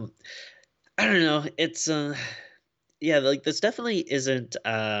 I don't know. It's, like this definitely isn't,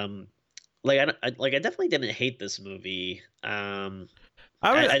 I definitely didn't hate this movie. I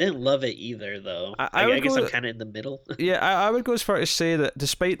didn't love it either, though. I guess I'm kind of in the middle. I would go as far to say that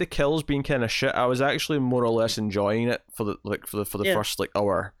despite the kills being kind of shit, I was actually more or less enjoying it for the first like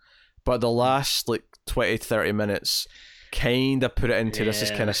hour, but the last like 20-30 minutes kind of put it into this is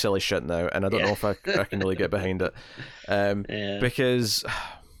kind of silly shit now, and I don't know if I can really get behind it, because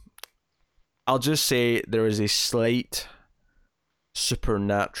I'll just say there is a slight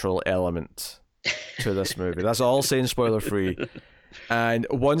supernatural element to this movie. That's all saying, spoiler free. And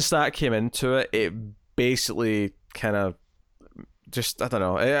once that came into it, it basically kind of just, I don't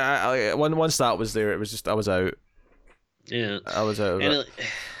know. Once that was there, it was just, I was out. Yeah, I was out of it.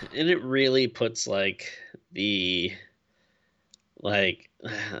 And it really puts like the like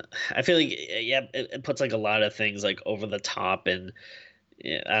I feel like it puts like a lot of things like over the top, and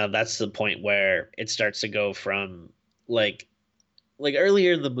that's the point where it starts to go from like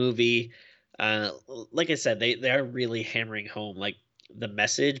earlier in the movie, like I said, they are really hammering home like the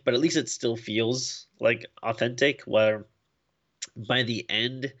message, but at least it still feels like authentic. Where by the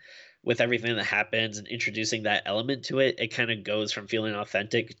end, with everything that happens and introducing that element to it, it kind of goes from feeling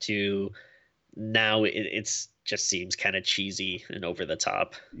authentic to now it's just seems kind of cheesy and over the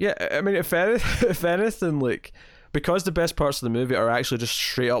top. Yeah, I mean, if anything, like, because the best parts of the movie are actually just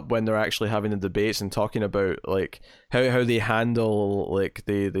straight up when they're actually having the debates and talking about like how they handle like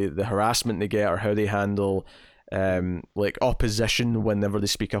the harassment they get, or how they handle like opposition whenever they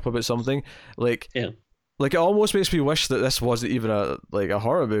speak up about something. Like it almost makes me wish that this wasn't even a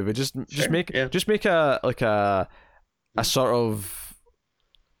horror movie. Just make a sort of,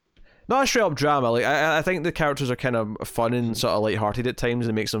 not a straight up drama. Like I think the characters are kind of fun and sort of lighthearted at times,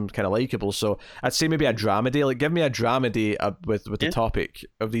 and makes them kind of likable. So I'd say maybe a dramedy. Like, give me a dramedy with the topic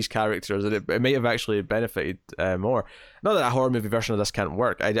of these characters, and it might have actually benefited more. Not that a horror movie version of this can't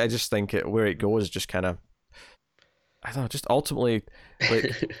work. I just think where it goes just kind of, I don't know, just ultimately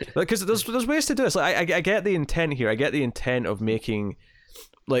like, because there's ways to do this. Like I get the intent here. I get the intent of making,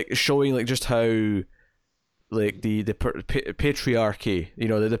 like, showing like just how, like, the patriarchy, you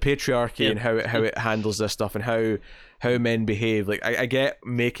know, the patriarchy and how it handles this stuff, and how men behave. Like I get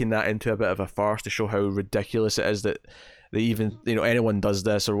making that into a bit of a farce to show how ridiculous it is that even, you know, anyone does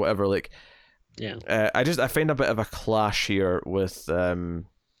this or whatever. Like, I find a bit of a clash here with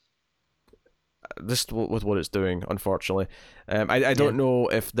just with what it's doing, unfortunately. I don't know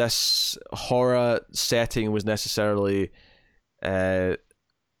if this horror setting was necessarily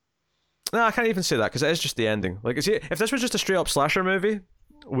No, I can't even say that because it is just the ending. Like, if this was just a straight up slasher movie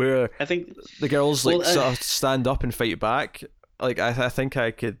where I think the girls like sort of stand up and fight back, like I think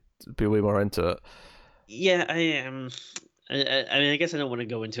I could be way more into it. Yeah, I am. I mean, I guess I don't want to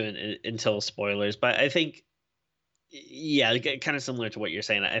go into it until spoilers, but I think, yeah, kind of similar to what you're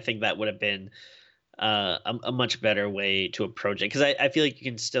saying. I think that would have been a much better way to approach it, because I feel like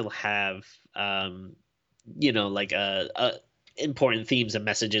you can still have like important themes and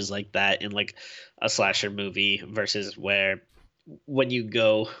messages like that in like a slasher movie, versus where when you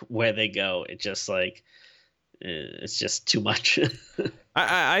go where they go, it just like it's just too much.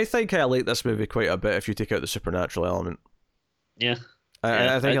 I think I like this movie quite a bit if you take out the supernatural element. Yeah,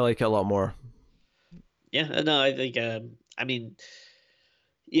 I think I like it a lot more. Yeah, no, I think I mean,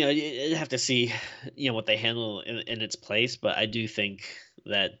 you have to see what they handle in its place, but I do think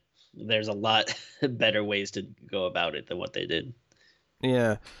that there's a lot better ways to go about it than what they did.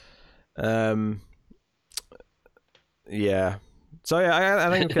 Yeah. Yeah. So yeah,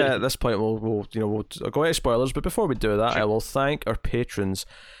 I think at this point we'll go into spoilers, but before we do that, sure. I will thank our patrons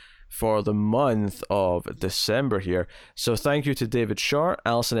for the month of December here. So thank you to David Short,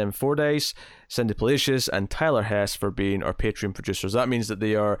 Alison M. Fordyce, Cindy Palacios, and Tyler Hess for being our Patreon producers. That means that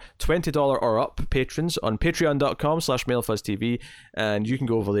they are $20 or up patrons on patreon.com/MailFuzzTV, and you can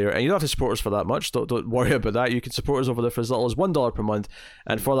go over there, and you don't have to support us for that much. Don't worry about that. You can support us over there for as little as $1 per month,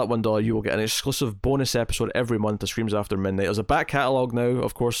 and for that $1 you will get an exclusive bonus episode every month that streams after midnight. There's a back catalogue now,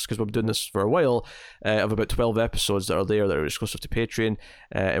 of course, because we've been doing this for a while, of about 12 episodes that are there that are exclusive to Patreon,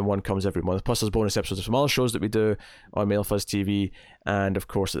 and one comes every month. Plus there's bonus episodes from other shows that we do on MailFuzz TV, and of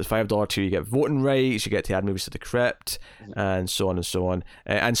course at the $5 tier you get voting rights, you get to add movies to the crypt, and so on and so on.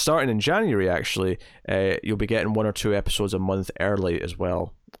 And starting in January, actually, you'll be getting 1 or 2 episodes a month early as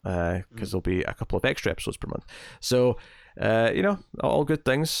well, because there'll be a couple of extra episodes per month. So all good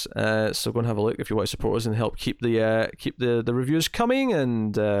things. So go and have a look if you want to support us and help keep the reviews coming,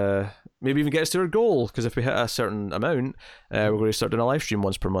 and maybe even get us to our goal, because if we hit a certain amount, we're going to start doing a live stream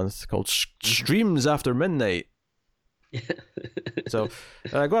once per month called Streams After Midnight. So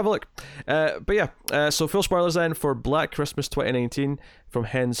go have a look. But yeah, so full spoilers then for Black Christmas 2019 from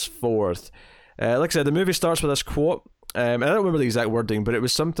henceforth. Like I said, the movie starts with this quote, and I don't remember the exact wording, but it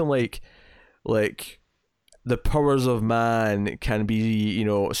was something like the powers of man can be,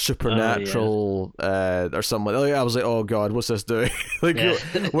 supernatural, or something like that. I was like, oh god, what's this doing? What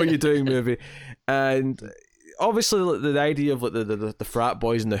are you doing, movie? And obviously the idea of like the frat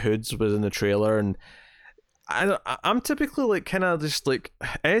boys in the hoods was in the trailer, and I'm typically like kind of just like,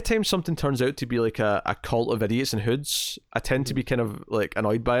 anytime something turns out to be like a cult of idiots in hoods, I tend to be kind of like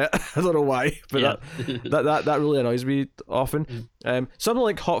annoyed by it. I don't know why, but that really annoys me often. Something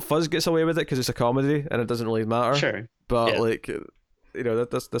like Hot Fuzz gets away with it because it's a comedy and it doesn't really matter. Sure, but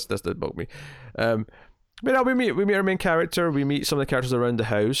this did bug me. But no, we meet our main character. We meet some of the characters around the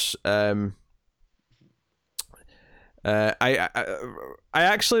house. I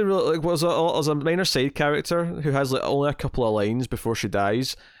actually really like was a minor side character who has like only a couple of lines before she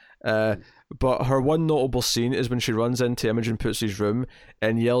dies, but her one notable scene is when she runs into Imogen Pootsie's room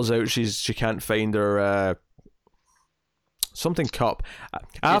and yells out she can't find her something cup.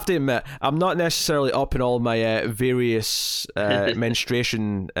 I have to admit, I'm not necessarily up in all my various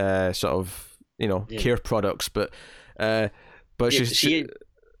menstruation sort of care products, but she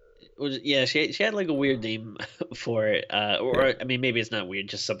had like a weird name for it, or I mean, maybe it's not weird,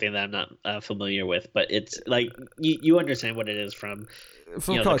 just something that I'm not familiar with. But it's like you understand what it is from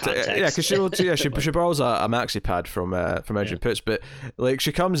context. Yeah, because she borrows a maxi pad from Imogen Poots, but like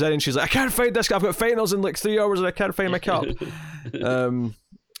she comes in and she's like, I can't find this. I've got finals in like 3 hours and I can't find my cup.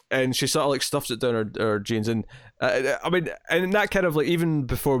 And she sort of like stuffs it down her jeans, and I mean, and that kind of like, even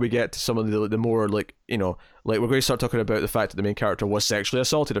before we get to some of the more like like we're going to start talking about the fact that the main character was sexually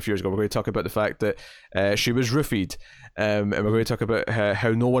assaulted a few years ago. We're going to talk about the fact that she was roofied, and we're going to talk about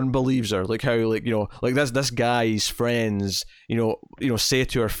how no one believes her, like how like this guy's friends say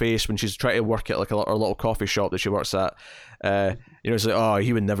to her face when she's trying to work at like her little coffee shop that she works at. It's like, oh,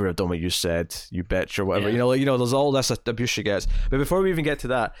 he would never have done what you said, you bitch, or whatever. There's all this abuse she gets. But before we even get to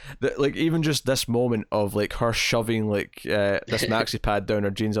that, like even just this moment of like her shoving like this maxi pad down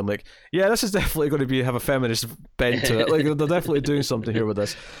her jeans, I'm like, yeah, this is definitely going to have a feminist bent to it. Like they're definitely doing something here with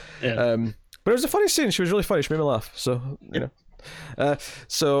this. Yeah. But it was a funny scene. She was really funny. She made me laugh. So we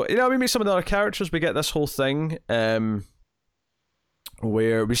meet some of the other characters. We get this whole thing.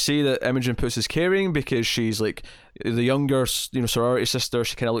 Where we see that Imogen Poots is caring because she's like the younger, sorority sister.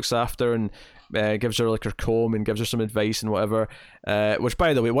 She kind of looks after and gives her like her comb and gives her some advice and whatever. Which,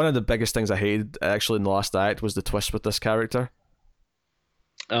 by the way, one of the biggest things I hated actually in the last act was the twist with this character.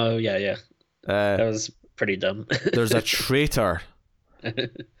 Oh yeah, yeah. That was pretty dumb. There's a traitor.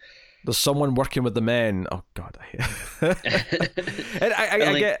 There's someone working with the men. Oh God, and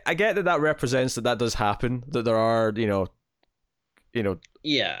I get that represents that does happen. That there are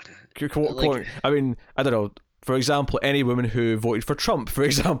yeah. Quote, I mean, I don't know. For example, any woman who voted for Trump, for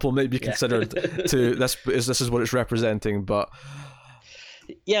example, may be considered to this is what it's representing. But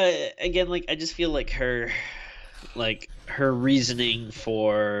yeah, again, like I just feel like her reasoning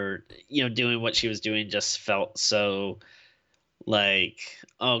for doing what she was doing just felt so like,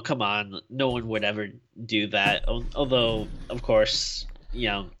 oh come on, no one would ever do that. Although of course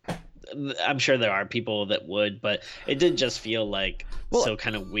I'm sure there are people that would, but it did just feel like so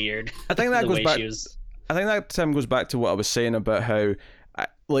kind of weird. I think that goes back. I think that goes back to what I was saying about how,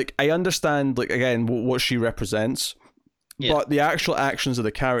 I understand, like, again, what she represents, but the actual actions of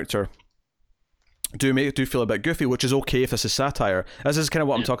the character do feel a bit goofy, which is okay if this is satire. This is kind of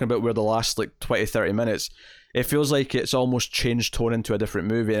what I'm talking about, where the last 20-30 minutes, it feels like it's almost changed tone into a different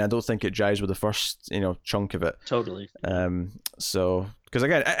movie, and I don't think it jives with the first chunk of it. Totally. So, because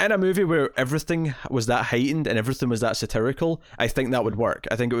again, in a movie where everything was that heightened and everything was that satirical, I think that would work.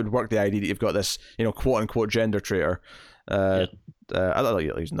 I think it would work, the idea that you've got this quote unquote gender traitor. I don't like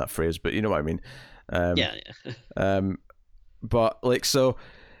using that phrase, but you know what I mean. But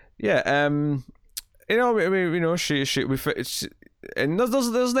and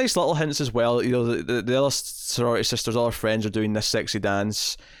there's nice little hints as well. The other sorority sisters, all her friends, are doing this sexy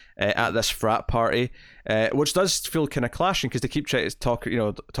dance at this frat party, which does feel kind of clashing because they keep trying to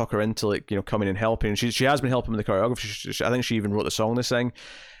talk her into coming and helping. And she has been helping with the choreography. I think she even wrote the song they sing,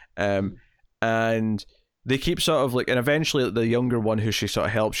 and they keep sort of and eventually the younger one who she sort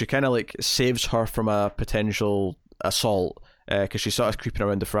of helps, she kind of saves her from a potential assault because she's sort of creeping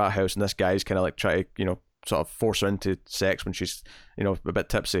around the frat house, and this guy's kind of try to sort of force her into sex when she's a bit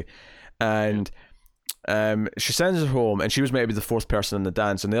tipsy, and she sends her home, and she was meant to be the fourth person in the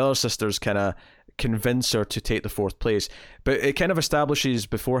dance, and the other sisters kind of convince her to take the fourth place, but it kind of establishes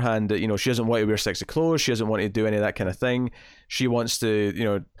beforehand that she doesn't want to wear sexy clothes, she doesn't want to do any of that kind of thing. She wants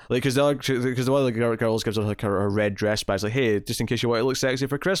to because one of the girls gives her her red dress back, hey, just in case you want to look sexy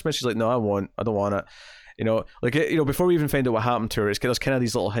for Christmas. She's like, no, I don't want it. Before we even find out what happened to her, there's kind of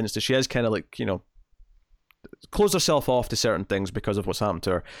these little hints that she has kind of closed herself off to certain things because of what's happened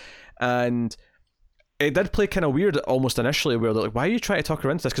to her. And it did play kind of weird almost initially, where they're like, why are you trying to talk her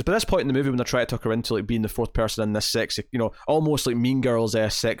into this? Because by this point in the movie, when they're trying to talk her into being the fourth person in this sexy, almost like Mean Girls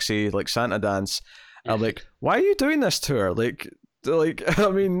sexy Santa dance, I'm like, why are you doing this to her?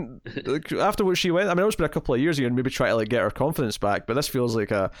 I mean, after what she went, I mean, it's been a couple of years ago, and maybe try to get her confidence back, but this feels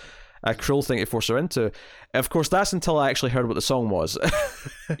like a cruel thing to force her into. Of course, that's until I actually heard what the song was.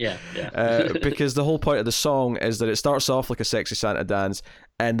 Yeah. Because the whole point of the song is that it starts off like a sexy Santa dance,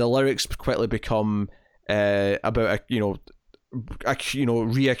 and the lyrics quickly become about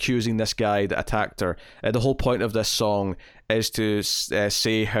reaccusing this guy that attacked her. The whole point of this song is to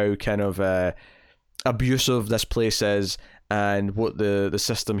say how kind of abusive this place is, and what the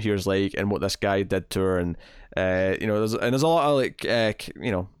system here is like, and what this guy did to her, and there's a lot of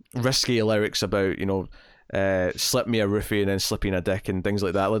risky lyrics about slip me a roofie and then slipping a dick and things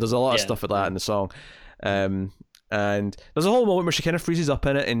like that. There's a lot of stuff like that in the song, and there's a whole moment where she kind of freezes up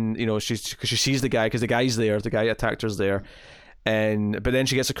in it, and because she sees the guy, because the guy's there, the guy attacked her's there, but then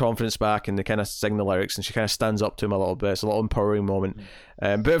she gets her confidence back, and they kind of sing the lyrics, and she kind of stands up to him a little bit. It's a little empowering moment.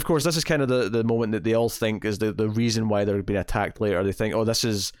 But of course, this is kind of the moment that they all think is the reason why they're being attacked later. They think, oh, this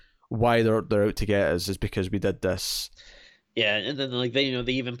is why they're out to get us, is because we did this. Yeah, and then they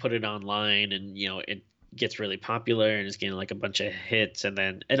even put it online, and it gets really popular, and it's getting a bunch of hits,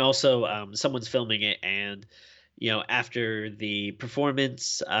 and also someone's filming it, and after the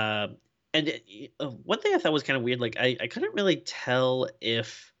performance, one thing I thought was kind of weird, I couldn't really tell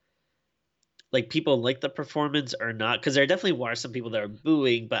if people like the performance or not, because there definitely were some people that were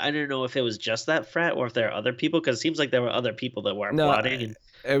booing, but I don't know if it was just that frat or if there are other people, because it seems like there were other people that were applauding.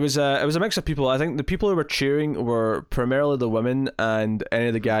 It was a mix of people. I think the people who were cheering were primarily the women and any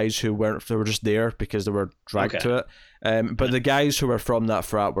of the guys who were just there because they were dragged to it. But the guys who were from that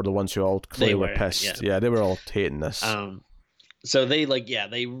frat were the ones who all clearly were pissed. Yeah, they were all hating this. So they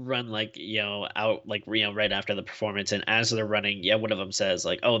they run out right after the performance, and as they're running, one of them says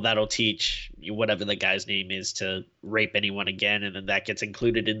oh, that'll teach whatever the guy's name is to rape anyone again, and then that gets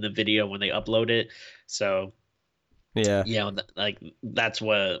included in the video when they upload it. So that's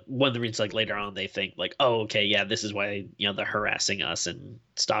what one of the reasons later on they think oh, okay, yeah, this is why they're harassing us and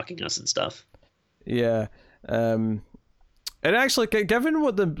stalking us and stuff. Yeah. And actually, given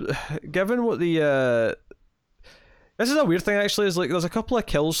what the This is a weird thing, actually, is like there's a couple of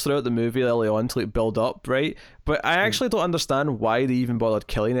kills throughout the movie early on to like build up, right? But I actually don't understand why they even bothered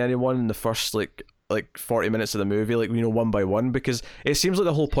killing anyone in the first like 40 minutes of the movie, like, you know, one by one, because it seems like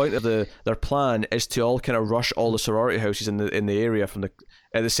the whole point of their plan is to all kind of rush all the sorority houses in the area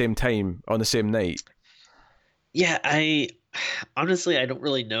at the same time on the same night. Yeah, I honestly don't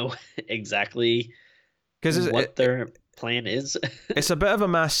really know exactly what their plan is. It's a bit of a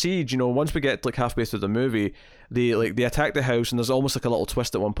mass siege, you know. Once we get like halfway through the movie, they attack the house, and there's almost like a little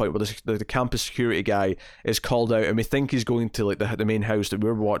twist at one point where the campus security guy is called out, and we think he's going to like the main house that we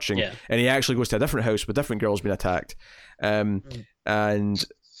were watching, and he actually goes to a different house with different girls being attacked, and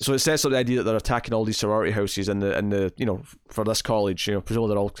so it sets up the idea that they're attacking all these sorority houses and the you know, for this college, you know, presumably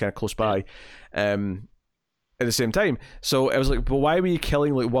they're all kind of close by, at the same time. So I was like, but why were you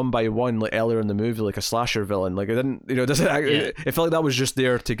killing like one by one like earlier in the movie like a slasher villain? Like, it didn't, you know, it felt like that was just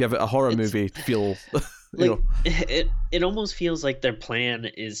there to give it a horror movie feel. Like, know. It almost feels like their plan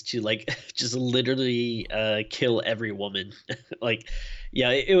is to like just literally kill every woman. Like, yeah,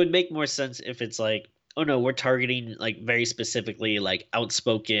 it would make more sense if it's like, oh no, we're targeting like very specifically like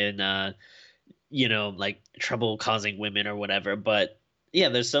outspoken you know, like trouble causing women or whatever. But yeah,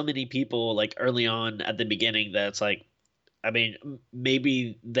 there's so many people like early on at the beginning that's like, I mean,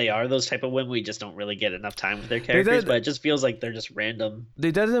 maybe they are those type of women. We just don't really get enough time with their characters, but it just feels like they're just random.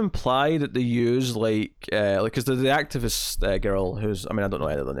 They did imply that they use like because the activist girl who's, I mean, I don't know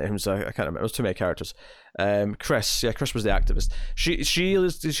any of the names. I can't remember. There's too many characters. Chris was the activist. She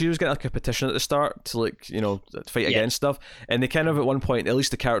was getting like a petition at the start to like, you know, fight against stuff, and they kind of at one point, at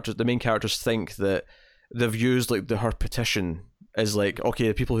least the main characters think that they've used like her petition as like, okay,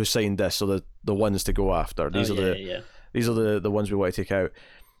 the people who signed this are the ones to go after. These are the ones we want to take out.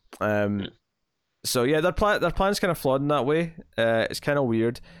 So yeah, their plan's kind of flawed in that way. It's kind of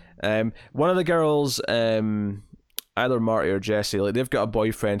weird. One of the girls, either Marty or Jesse, like they've got a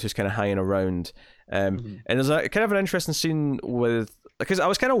boyfriend who's kind of hanging around. And there's a kind of an interesting scene with, because I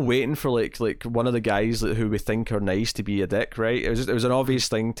was kind of waiting for like one of the guys who we think are nice to be a dick, right? It was an obvious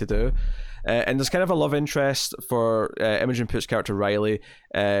thing to do. And there's kind of a love interest for Imogen Poots' character Riley,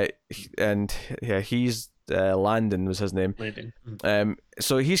 and yeah, he's Landon was his name. Landon.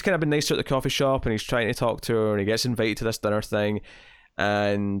 So he's kind of been nice at the coffee shop, and he's trying to talk to her, and he gets invited to this dinner thing,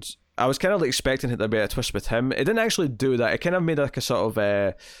 and I was kind of like expecting there'd be a twist with him. It didn't actually do that. It kind of made like a sort of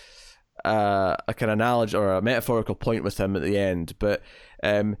a kind of analogy or a metaphorical point with him at the end, but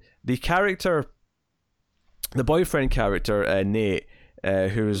the boyfriend character, Nate,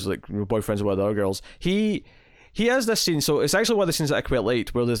 who's like boyfriends with one of the other girls, he has this scene. So it's actually one of the scenes that I quite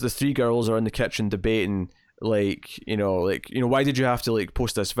liked, where there's the three girls are in the kitchen debating, like, you know, why did you have to like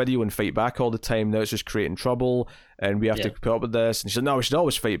post this video and fight back all the time? Now it's just creating trouble, and we have to put up with this. And she said, no, we should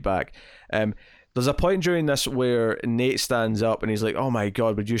always fight back. There's a point during this where Nate stands up and he's like, oh my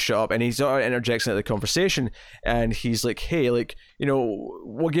god, would you shut up? And he sort of interjects into the conversation, and he's like, hey, like, you know,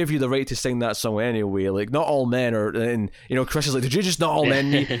 we'll give you the right to sing that song anyway. Like, not all men are, and, you know, Chris is like, did you just not all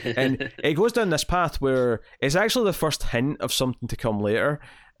men me? And it goes down this path where it's actually the first hint of something to come later,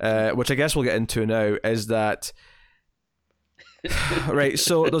 which I guess we'll get into now, is that right,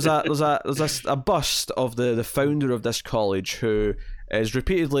 so there's a bust of the founder of this college, who is we're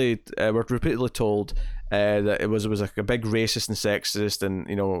repeatedly told that it was like a big racist and sexist, and,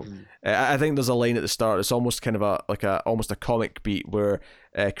 you know, I think there's a line at the start. It's almost kind of almost a comic beat where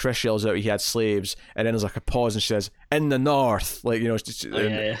Chris yells out he had slaves, and then there's like a pause, and she says, "In the North," like, you know,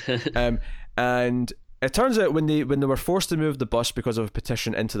 and it turns out when they were forced to move the bus because of a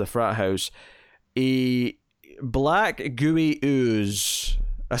petition into the frat house, a black gooey ooze,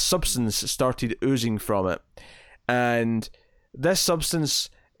 a substance started oozing from it, and this substance,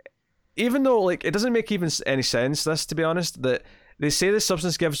 even though like it doesn't make even any sense, this, to be honest, that they say this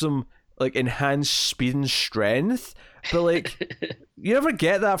substance gives them like enhanced speed and strength, but like you never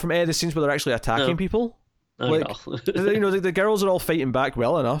get that from any of the scenes where they're actually attacking people. Like, you know, the girls are all fighting back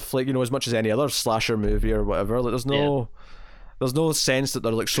well enough, like, you know, as much as any other slasher movie or whatever. Like, there's no sense that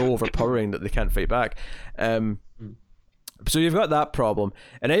they're like so overpowering that they can't fight back. So you've got that problem,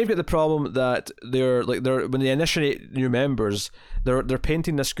 and then you've got the problem that they're when they initiate new members, they're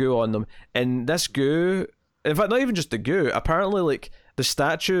painting this goo on them, and this goo, in fact, not even just the goo. Apparently, like the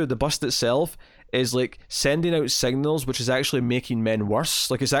statue, the bust itself, is like sending out signals, which is actually making men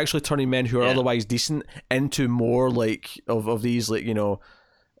worse. Like, it's actually turning men who are otherwise decent into more like of these, like, you know,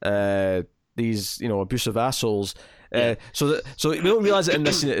 these, you know, abusive assholes. So we don't realize it in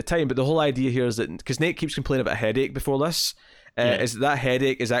this scene at the time, but the whole idea here is that because Nate keeps complaining about a headache before this, is that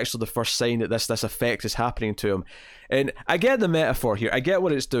headache is actually the first sign that this effect is happening to him. And I get the metaphor here. I get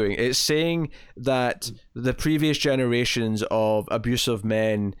what it's doing. It's saying that the previous generations of abusive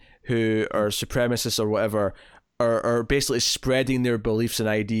men who are supremacists or whatever are basically spreading their beliefs and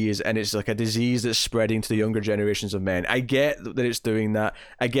ideas, and it's like a disease that's spreading to the younger generations of men. I get that it's doing that.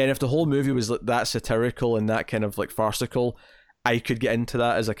 Again, if the whole movie was that satirical and that kind of like farcical, I could get into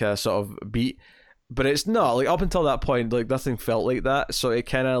that as like a sort of beat. But it's not. Like up until that point, like nothing felt like that, so it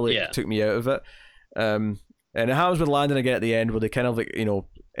kind of like took me out of it. And it happens with Landon again at the end, where they kind of like, you know,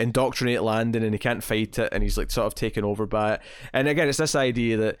 indoctrinate Landon and he can't fight it, and he's like sort of taken over by it. And again, it's this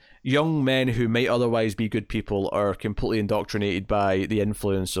idea that young men who might otherwise be good people are completely indoctrinated by the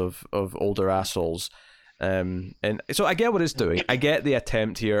influence of older assholes. And so I get what it's doing. I get the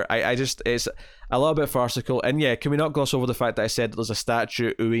attempt here. I just, it's a little bit farcical. And yeah, can we not gloss over the fact that I said that there's a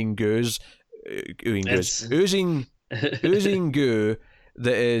statue oozing goo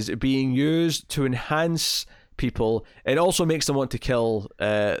that is being used to enhance people. It also makes them want to kill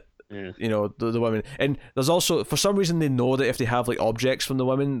you know, the women. And there's also, for some reason, they know that if they have like objects from the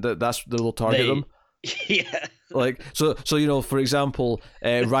women, they'll target them. Yeah. Like so you know, for example,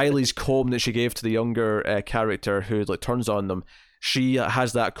 Riley's comb that she gave to the younger character who like turns on them, she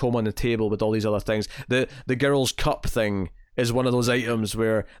has that comb on the table with all these other things. The girl's cup thing is one of those items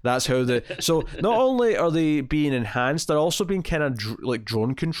where that's how so not only are they being enhanced, they're also being kind of like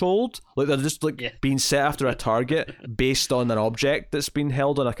drone controlled. Like they're just like being set after a target based on an object that's been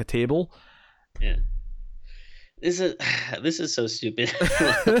held on like a table. Yeah. This is so stupid.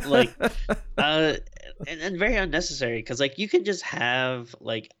 Like and very unnecessary, because like you could just have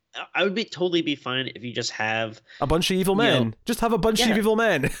like, I would totally be fine if you just have a bunch of evil men. Just have a bunch of evil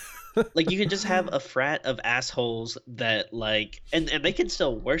men. Like you can just have a frat of assholes that like, and they can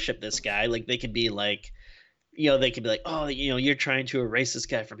still worship this guy. Like they could be like, you know, they could be like, oh, you know, you're trying to erase this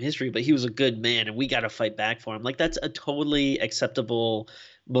guy from history, but he was a good man and we got to fight back for him. Like that's a totally acceptable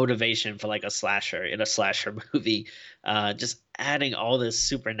motivation for like a slasher in a slasher movie. Just adding all this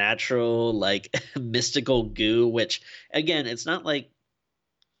supernatural, like mystical goo, which again, it's not like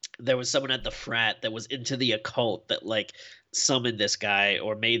there was someone at the frat that was into the occult that like summoned this guy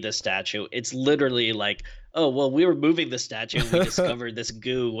or made this statue. It's literally like, oh, well, we were moving the statue and we discovered this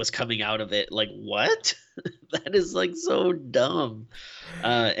goo was coming out of it. Like, what? That is like so dumb.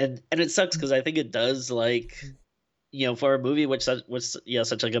 And it sucks because I think it does, like, you know, for a movie which was, you know,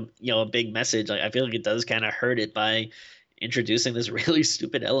 such like a, you know, a big message, like I feel like it does kind of hurt it by introducing this really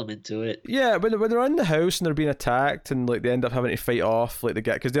stupid element to it. Yeah, when they're in the house and they're being attacked and like they end up having to fight off like the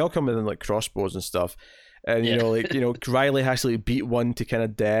guy, because they all come in like crossbows and stuff, and you know, like, you know, Riley has to like beat one to kind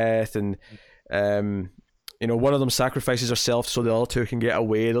of death, and you know, one of them sacrifices herself so the other two can get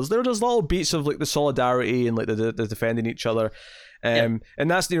away. There's little beats of like the solidarity and like the defending each other. And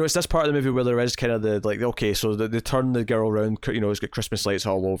that's, you know, it's this part of the movie where there is kind of the like, okay, so they turn the girl around, you know, it's got Christmas lights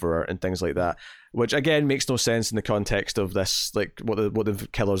all over her and things like that, which again makes no sense in the context of this, like what the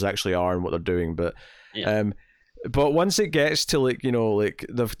killers actually are and what they're doing. But but once it gets to like, you know, like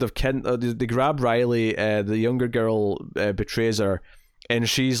they grab Riley, the younger girl betrays her, and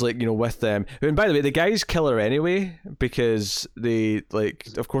she's like, you know, with them. And by the way, the guys kill her anyway because they, like,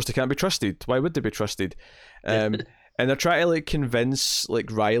 of course they can't be trusted. Why would they be trusted? And they're trying to like convince like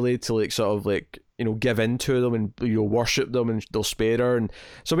Riley to like sort of like, you know, give in to them and, you know, worship them, and they'll spare her. And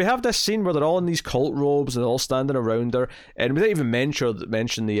so we have this scene where they're all in these cult robes and they're all standing around her, and we didn't even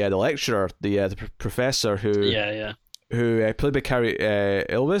mention the lecturer, the professor who played by Cary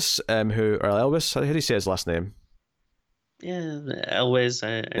Elwes, Elwes, how do you say his last name? Yeah, Elwes.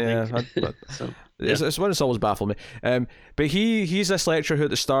 I think. It's one that's always baffled me. But he's this lecturer who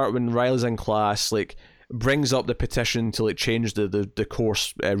at the start when Riley's in class like brings up the petition to like change the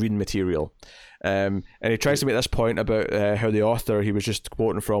course reading material, and he tries to make this point about how the author he was just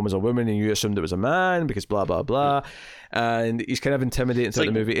quoting from was a woman and you assumed it was a man because blah blah blah, and he's kind of intimidating throughout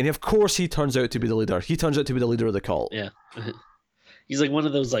the movie, and of course he turns out to be the leader. He turns out to be the leader of the cult. Yeah. He's like one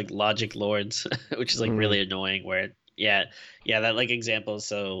of those like logic lords, which is like really annoying. Where that like example is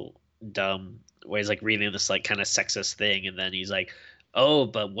so dumb, where he's like reading this like kind of sexist thing, and then he's like, oh,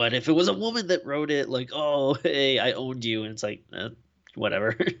 but what if it was a woman that wrote it? Like, oh, hey, I owned you. And it's like,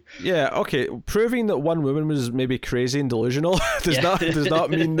 whatever. Yeah, okay. Proving that one woman was maybe crazy and delusional does not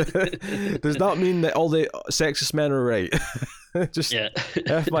mean that all the sexist men are right. Just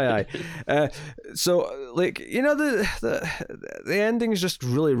FYI. So, like, you know, the ending is just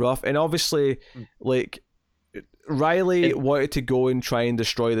really rough, and obviously, like, Riley wanted to go and try and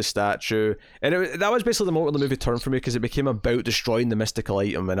destroy the statue, and that was basically the moment the movie turned for me, because it became about destroying the mystical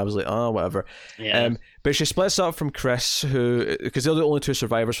item, and I was like, oh, whatever. But she splits up from Chris, because they're the only two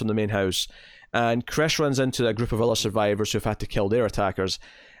survivors from the main house, and Chris runs into a group of other survivors who've had to kill their attackers,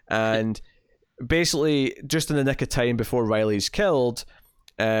 and basically just in the nick of time before Riley's killed,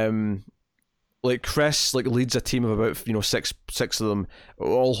 like Chris leads a team of about six of them,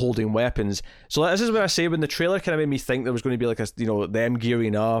 all holding weapons. So this is what I say, when the trailer kind of made me think there was going to be like them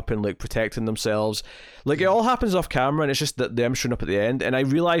gearing up and like protecting themselves. Like it all happens off camera, and it's just that them showing up at the end. And I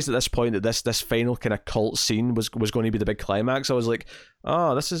realized at this point that this final kind of cult scene was going to be the big climax. I was like,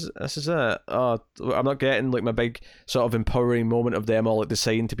 oh, this is it. Oh, I'm not getting like my big sort of empowering moment of them all like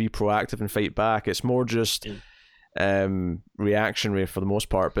deciding to be proactive and fight back. It's more just reactionary for the most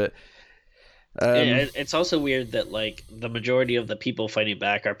part, but. It's also weird that like the majority of the people fighting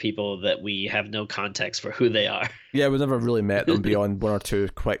back are people that we have no context for who they are. Yeah, we've never really met them beyond one or two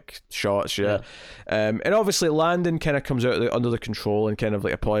quick shots. And obviously Landon kind of comes out under the control and kind of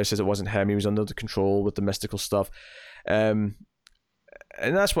like apologizes it wasn't him. He was under the control with the mystical stuff, and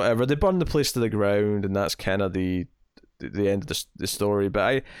that's whatever. They burn the place to the ground, and that's kind of the end of the story.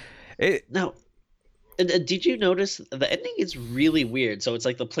 But now. Did you notice the ending is really weird? So it's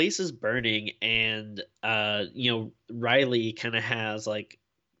like the place is burning, and Riley kind of has like,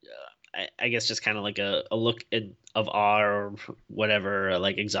 I guess just kind of like a look of awe or whatever,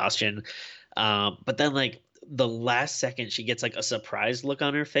 like exhaustion. But then like the last second, she gets like a surprised look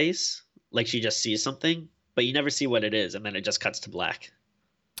on her face, like she just sees something, but you never see what it is, and then it just cuts to black.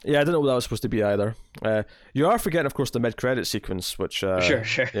 Yeah, I don't know what that was supposed to be either. You are forgetting, of course, the mid-credit sequence, which sure.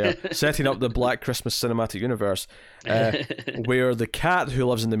 Yeah, setting up the Black Christmas cinematic universe, where the cat who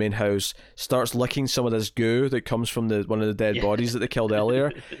lives in the main house starts licking some of this goo that comes from one of the dead bodies that they killed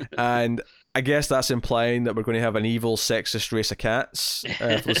earlier, and I guess that's implying that we're going to have an evil, sexist race of cats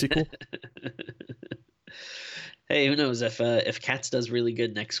for the sequel. Hey, who knows if Cats does really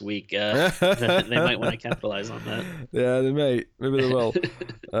good next week, they might want to capitalize on that. Yeah, they might. Maybe they will.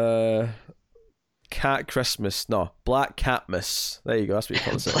 Cat Christmas. No, Black Catmas. There you go. That's what you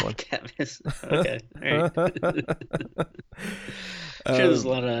call the second one. Catmas. Okay. All right. I'm sure there's a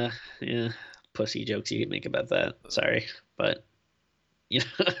lot of pussy jokes you can make about that. Sorry, but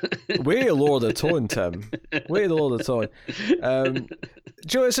way to lower the tone, Tim. Way to lower the tone.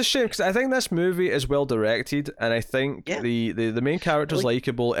 Joe, it's a shame because I think this movie is well directed, and I think the main character's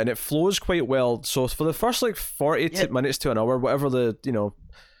likable, and it flows quite well. So for the first like 40 minutes to an hour, whatever You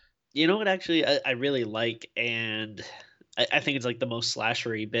know what? Actually, I really like, and I think it's like the most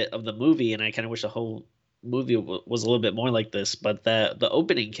slashery bit of the movie, and I kind of wish the whole movie was a little bit more like this. But the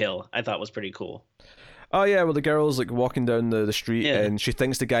opening kill I thought was pretty cool. Oh yeah, well the girl's like walking down the street, and she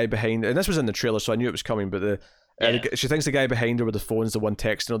thinks the guy behind, and this was in the trailer, so I knew it was coming. But she thinks the guy behind her with the phone's the one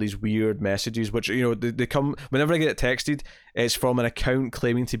texting all these weird messages, which they come whenever I get it texted, it's from an account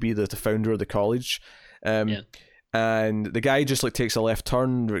claiming to be the founder of the college. And the guy just like takes a left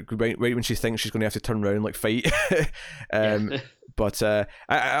turn right when she thinks she's going to have to turn around and like fight. But I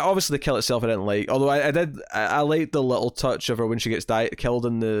obviously the kill itself I didn't like. Although I liked the little touch of her when she gets killed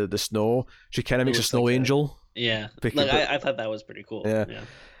in the snow. She kind of makes a snow angel. Yeah, I thought that was pretty cool. Yeah,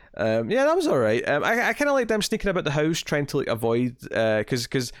 that was all right. I kind of like them sneaking about the house trying to like avoid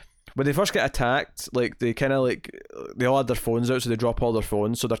because when they first get attacked, like they kind of like they all had their phones out, so they drop all their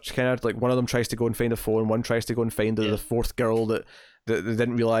phones. So they're kind of like one of them tries to go and find a phone, one tries to go and find the fourth girl that they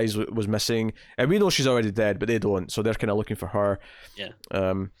didn't realize was missing, and we know she's already dead, but they don't, so they're kind of looking for her.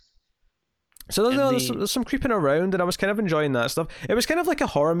 So there's some creeping around, and I was kind of enjoying that stuff. It was kind of like a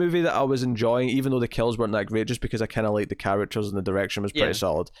horror movie that I was enjoying, even though the kills weren't that great, just because I kind of liked the characters and the direction was pretty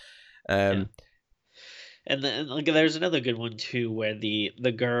solid. And then like there's another good one too, where the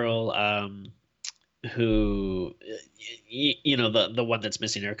girl who the one that's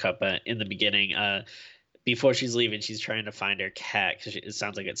missing her cup in the beginning, before she's leaving, she's trying to find her cat because it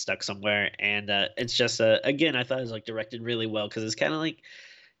sounds like it's stuck somewhere, and it's just again I thought it was like directed really well because it's kind of like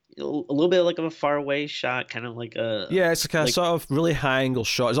a little bit like of a far away shot, kind of like a it's like a sort of really high angle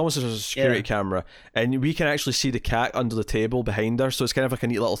shot. It's almost as a security camera, and we can actually see the cat under the table behind her, so it's kind of like a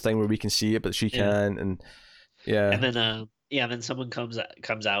neat little thing where we can see it but she can't. And then someone comes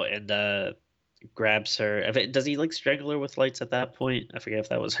out and grabs her. Does he like strangle her with lights at that point? I forget if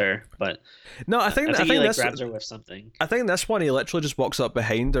that was her, but No, I I think think he like this. grabs her with something. I think this one he literally just walks up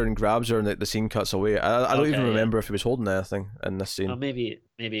behind her and grabs her, and the scene cuts away. I don't even Okay, yeah. remember if he was holding anything in this Oh, scene. maybe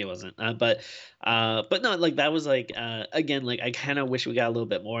it wasn't. But no, like that was like again, like I kind of wish we got a little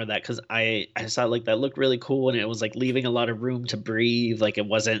bit more of that because I saw like that looked really cool and it was like leaving a lot of room to breathe. Like it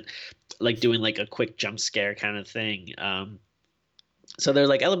wasn't like doing like a quick jump scare kind of thing. So there's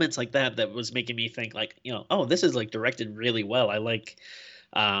like elements like that that was making me think like, oh, this is like directed really well. I like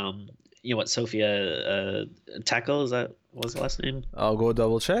um what Sophia Tackle, is that what was the last name? I'll go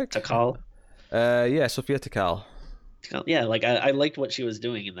double check. Takal. Yeah, Sophia Takal. Yeah, like I liked what she was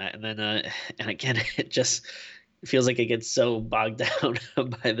doing in that, and then and again, it just feels like it gets so bogged down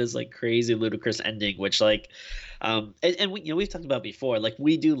by this like crazy ludicrous ending, which like, and we, we've talked about before, like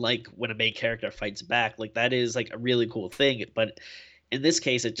we do like when a main character fights back, like that is like a really cool thing, but in this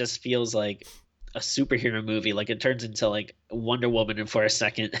case, it just feels like a superhero movie. Like it turns into like Wonder Woman for a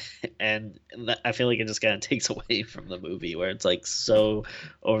second, and I feel like it just kind of takes away from the movie where it's like so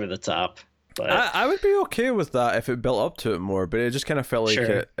over the top. But I would be okay with that if it built up to it more, but it just kind of felt like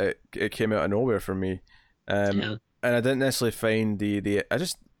sure. it came out of nowhere for me. Yeah. And I didn't necessarily find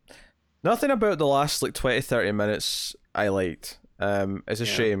nothing about the last like 20-30 minutes I liked. It's a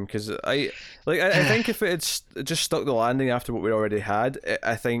shame because I think if it's just stuck the landing after what we already had,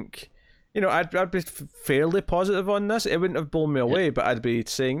 I think I'd be fairly positive on this. It wouldn't have blown me away, but I'd be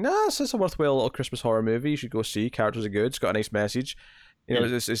saying, nah, this is a worthwhile little Christmas horror movie. You should go see. Characters are good. It's got a nice message.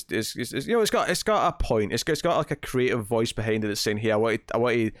 It's got a point. It's got like a creative voice behind it that's saying, hey, I want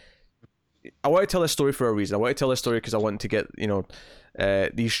to tell this story for a reason. I want to tell this story because I want to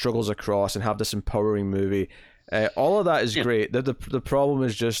get these struggles across and have this empowering movie. All of that is great. The problem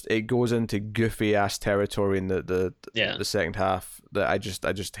is just it goes into goofy ass territory in the second half that I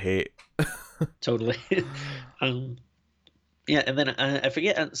just hate. Totally. Yeah, and then I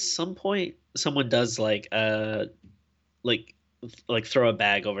forget at some point someone does like throw a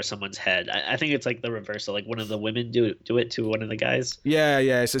bag over someone's head. I think it's like the reversal. Like one of the women do it to one of the guys. Yeah.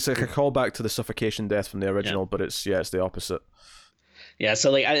 It's like a callback to the suffocation death from the original, but it's the opposite. Yeah,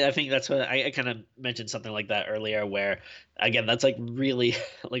 so like I think that's what I kind of mentioned something like that earlier, where again that's like really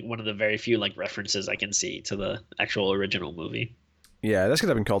like one of the very few like references I can see to the actual original movie. Yeah, this could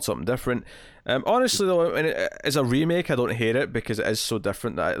have been called something different. Honestly, though, as a remake, I don't hate it because it is so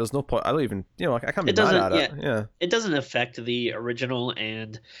different that there's no point. I don't even, I can't be mad at it. Yeah, it doesn't affect the original,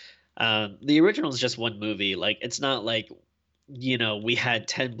 and the original is just one movie. Like it's not like we had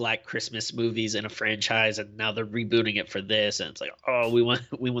 10 Black Christmas movies in a franchise, and now they're rebooting it for this, and it's like, oh, we want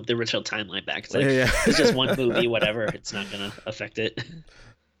the original timeline back. It's like it's just one movie, whatever. It's not gonna affect it.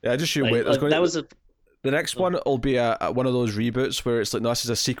 Yeah, just you wait. The next one will be one of those reboots where it's like, no, this is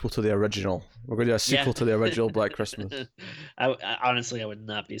a sequel to the original. We're going to do a sequel to the original Black Christmas. Honestly, I would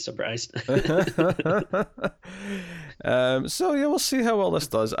not be surprised. So yeah, we'll see how well this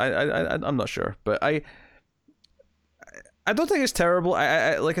does. I'm not sure, but I don't think it's terrible.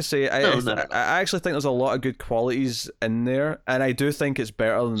 I like I say, I actually think there's a lot of good qualities in there, and I do think it's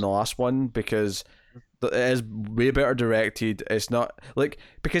better than the last one because it is way better directed. It's not like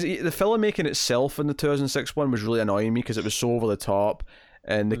because the filmmaking itself in the 2006 one was really annoying me because it was so over the top,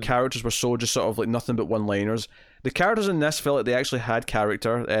 and the characters were so just sort of like nothing but one-liners. The characters in this felt like they actually had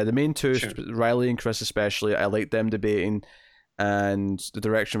character. The main two, Riley and Chris especially, I liked them debating, and the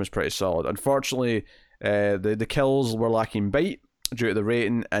direction was pretty solid. Unfortunately, the kills were lacking bite due to the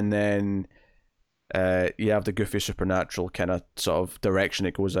rating, and then you have the goofy supernatural kind of sort of direction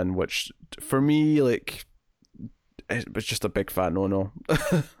it goes in, which for me, like, it was just a big fat no.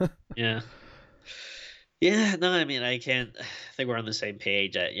 Yeah, no, I mean, I think we're on the same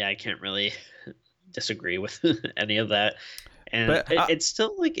page. I can't really disagree with any of that, and it's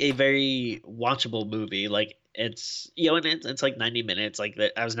still like a very watchable movie. Like it's and it's like 90 minutes. Like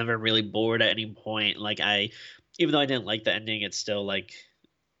I was never really bored at any point. Like even though I didn't like the ending, it's still like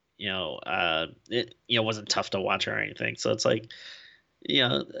it wasn't tough to watch or anything. So it's like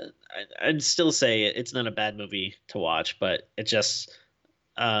I'd still say it's not a bad movie to watch, but it just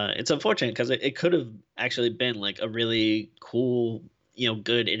it's unfortunate because it could have actually been like a really cool,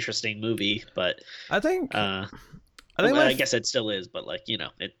 good, interesting movie. But I guess it still is, but like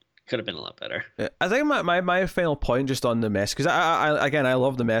it could have been a lot better. I think my final point just on the mess, because I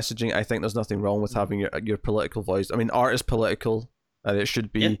love the messaging. I think there's nothing wrong with having your political voice. I mean, art is political, and it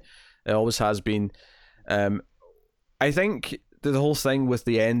should be. It always has been. I think the whole thing with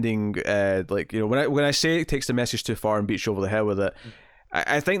the ending, when I say it takes the message too far and beats you over the head with it,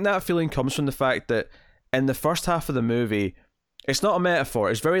 I think that feeling comes from the fact that in the first half of the movie, it's not a metaphor.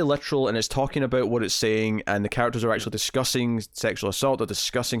 It's very literal, and it's talking about what it's saying, and the characters are actually discussing sexual assault. They're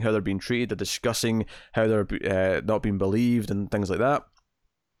discussing how they're being treated. They're discussing how they're not being believed and things like that.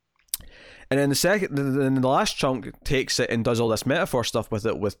 And then the last chunk takes it and does all this metaphor stuff with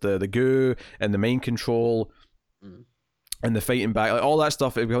it, with the goo and the mind control and the fighting back, like all that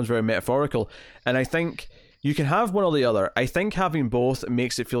stuff. It becomes very metaphorical, and I think you can have one or the other. I think having both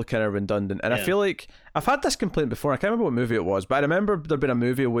makes it feel kind of redundant, and I feel like I've had this complaint before. I can't remember what movie it was, but I remember there'd been a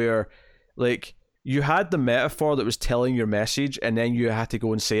movie where, like, you had the metaphor that was telling your message, and then you had to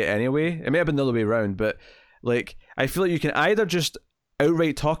go and say it anyway. It may have been the other way around, but like, I feel like you can either just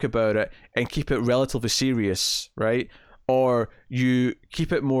outright talk about it and keep it relatively serious, right? Or you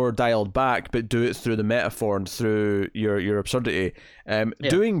keep it more dialed back, but do it through the metaphor and through your absurdity.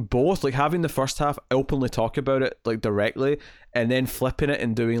 Doing both, like having the first half openly talk about it like directly, and then flipping it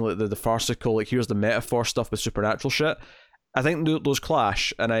and doing like the farcical, like here's the metaphor stuff with supernatural shit. I think those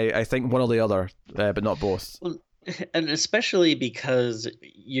clash, and I think one or the other, but not both. Well, and especially because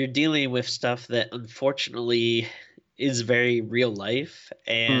you're dealing with stuff that unfortunately is very real life,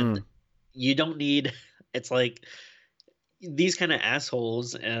 and you don't need. It's like these kind of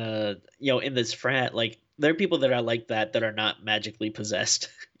assholes, in this frat, like there are people that are like that are not magically possessed.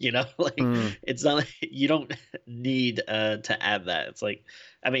 Like it's not like you don't need to add that. It's like,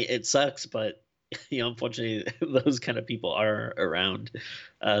 I mean, it sucks, but unfortunately, those kind of people are around.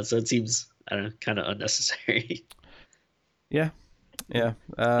 So it seems, I don't know, kind of unnecessary. Yeah.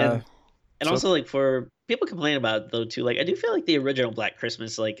 And also, like, for people complain about it, though, too, like, I do feel like the original Black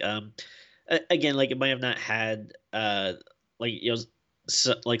Christmas, like, again, like, it might have not had,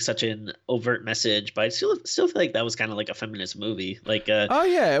 such an overt message, but I still feel like that was kind of like a feminist movie. Like, oh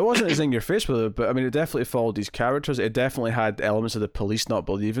yeah, it wasn't as in your face with it, but I mean, it definitely followed these characters. It definitely had elements of the police not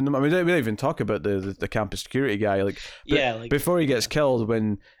believing them. I mean, we don't even talk about the campus security guy. Like, before he gets killed,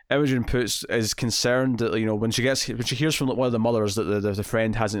 when Imogen is concerned that when she hears from one of the mothers that the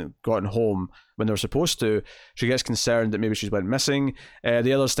friend hasn't gotten home when they were supposed to, she gets concerned that maybe she's went missing.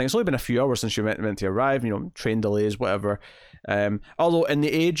 The others think it's only been a few hours since she meant to arrive. Train delays, whatever. Although in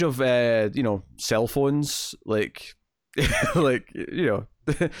the age of cell phones, like if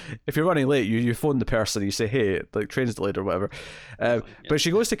you're running late, you phone the person, you say, hey, like train's delayed or whatever. But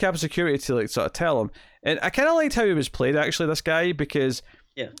she goes to campus security to like sort of tell him, and I kind of liked how he was played, actually, this guy, because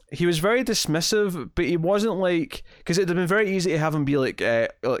he was very dismissive, but he wasn't like, because it'd have been very easy to have him be like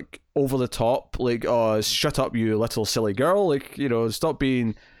over the top, like, oh, shut up, you little silly girl, like, stop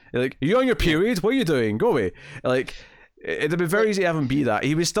being like, are you on your period? What are you doing? Go away. Like, it'd have been very easy to have him be that.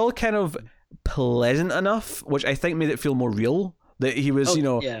 He was still kind of pleasant enough, which I think made it feel more real. That he was,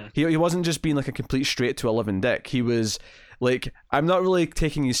 he wasn't just being like a complete straight to 11 dick. He was like, I'm not really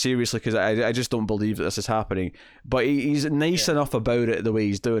taking you seriously because I just don't believe that this is happening. But he's nice enough about it the way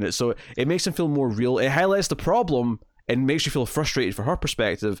he's doing it. So it makes him feel more real. It highlights the problem and makes you feel frustrated for her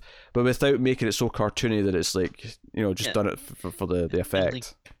perspective, but without making it so cartoony that it's like, just done it for the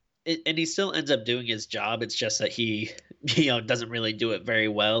effect. And he still ends up doing his job. It's just that he, doesn't really do it very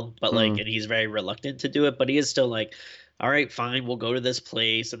well, but and he's very reluctant to do it, but he is still like, all right, fine, we'll go to this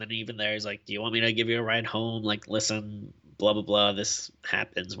place. And then even there, he's like, do you want me to give you a ride home? Like, listen, blah, blah, blah, this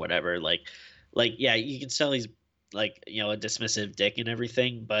happens, whatever. Like, yeah, you can tell he's like, a dismissive dick and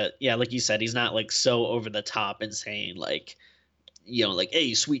everything. But yeah, like you said, he's not like so over the top and saying like, like,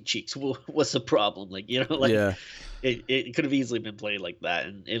 hey, sweet cheeks, what's the problem? Like, it could have easily been played like that.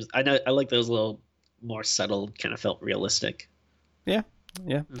 And it was, I like those little more subtle, kind of felt realistic. Yeah.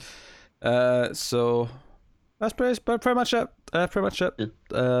 So that's pretty much it.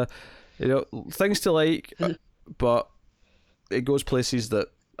 Things to like, but it goes places that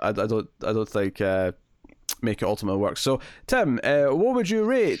I don't think make it ultimately work. So, Tim, what would you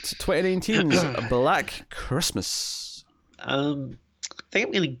rate 2019's Black Christmas? I think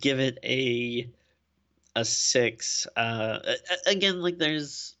I'm gonna give it a 6. Again, like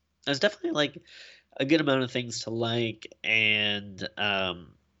there's definitely like a good amount of things to like, and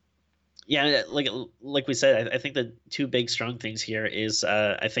like we said, I think the two big strong things here is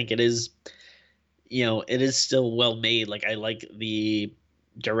I think it is still well made. Like, I like the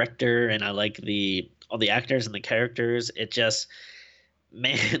director and I like all the actors and the characters. It just,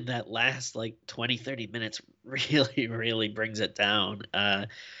 man, that last like 20-30 minutes really, really brings it down.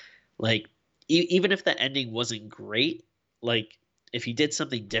 Like, even if the ending wasn't great, like if he did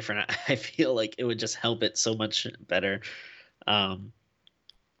something different, I feel like it would just help it so much better.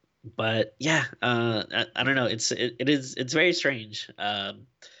 But yeah, I don't know. It's very strange.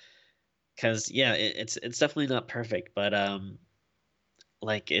 Cause yeah, it's definitely not perfect, but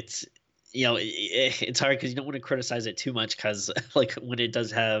like it's it's hard because you don't want to criticize it too much because like when it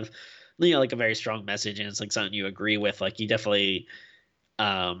does have like a very strong message and it's like something you agree with, like you definitely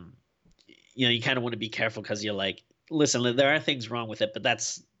um you kind of want to be careful because you're like, listen, there are things wrong with it, but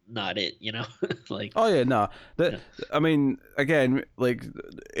that's not it, like. Oh yeah, no. Yeah. I mean, again, like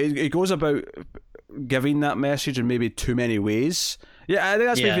it goes about giving that message in maybe too many ways. Yeah, I think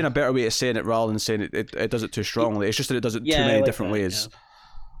that's maybe a better way of saying it rather than saying it does it too strongly. It's just that it does it too many different ways.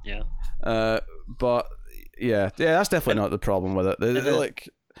 Yeah. But yeah, that's definitely not the problem with it. Like,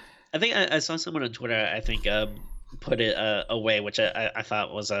 I think I saw someone on Twitter, I think, put it a way which I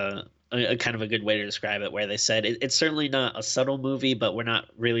thought was a kind of a good way to describe it, where they said it's certainly not a subtle movie, but we're not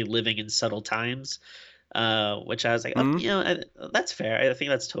really living in subtle times. Which I was like, that's fair. I think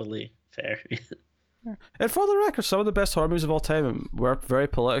that's totally fair. And for the record, some of the best horror movies of all time were very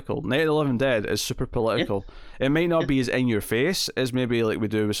political. Night of the Living Dead is super political. Yeah. It might not be as in your face as maybe like we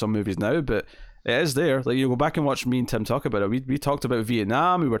do with some movies now, but it is there. Like, you go back and watch me and Tim talk about it. We talked about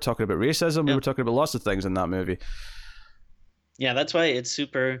Vietnam. We were talking about racism. We were talking about lots of things in that movie. Yeah, that's why it's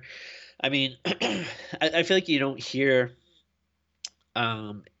super. I mean, I feel like you don't hear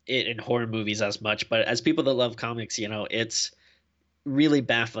it in horror movies as much, but as people that love comics, it's really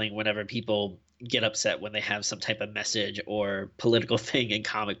baffling whenever people get upset when they have some type of message or political thing in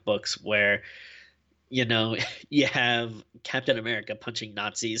comic books where you have Captain America punching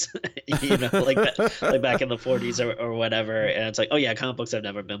Nazis, like back in the 40s or whatever, and it's like, oh yeah, comic books have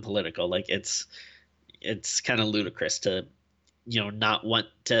never been political. Like it's kind of ludicrous to not want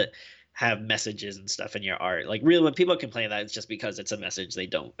to have messages and stuff in your art. Like, really, when people complain that, it's just because it's a message they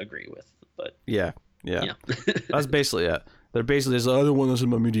don't agree with. But yeah. That's basically it. They're basically just like, I don't want this in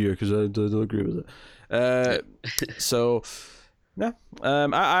my media because I don't agree with it. So, no.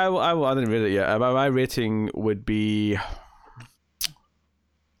 I didn't read it yet. My rating would be,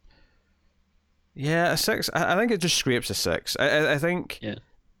 a 6. I think it just scrapes a 6. I think,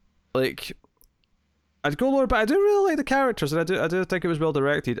 like, I'd go lower, but I do really like the characters, and I do think it was well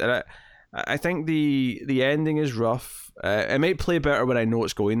directed, and I think the ending is rough. It might play better when I know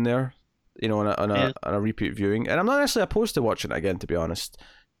it's going there, on a repeat viewing, and I'm not necessarily opposed to watching it again, to be honest.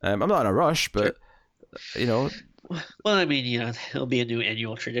 I'm not in a rush, but Well, I mean, it'll be a new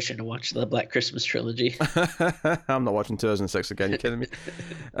annual tradition to watch the Black Christmas trilogy. I'm not watching 2006 again. You kidding me?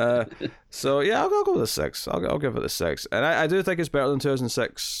 So yeah, I'll go with a 6. I'll give it a 6, and I do think it's better than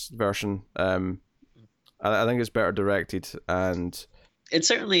 2006 version. I think it's better directed, and it's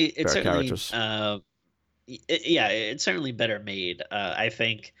certainly characters. It's certainly better made. I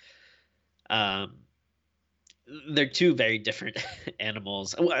think they're two very different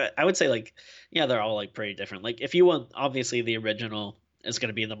animals. I would say, like, they're all like pretty different. Like, if you want, obviously the original is going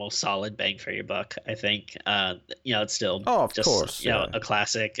to be the most solid bang for your buck. I think it's still of course a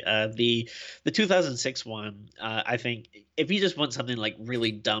classic. The 2006 one, I think if you just want something like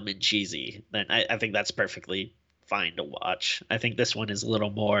really dumb and cheesy, then I think that's perfectly fine to watch. I think this one is a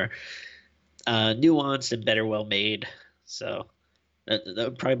little more nuanced and better well made, so that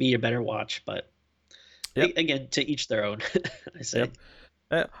would probably be a better watch. But again, to each their own. I say.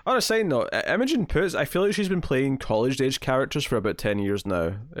 On a side note, Imogen Poots, I feel like she's been playing college-age characters for about 10 years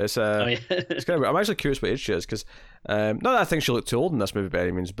now. It's it's kind of. I'm actually curious what age she is, because not that I think she looked too old in this movie by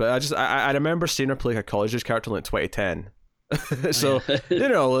any means, but I remember seeing her play like a college-age character in like 2010. So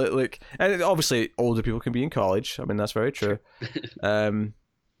like, and obviously older people can be in college. I mean, that's very true. Oh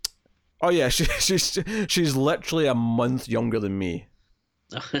yeah, she's literally a month younger than me.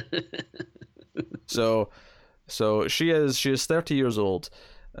 So she is 30 years old.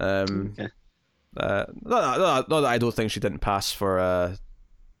 Okay. Not that I don't think she didn't pass for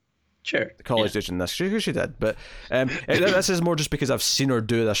college age in this. She did, but this is more just because I've seen her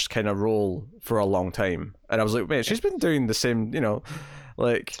do this kind of role for a long time, and I was like, man, she's been doing the same,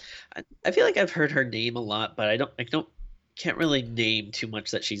 like. I feel like I've heard her name a lot, but I can't really name too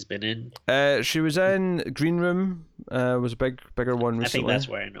much that she's been in. She was in Green Room. Was a bigger one recently. I think that's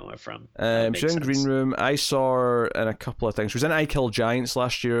where I know her from. She was in Green Room. I saw her in a couple of things. She was in I Kill Giants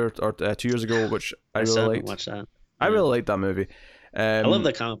last year or 2 years ago, which I really liked. Watch that. I really liked that movie. I love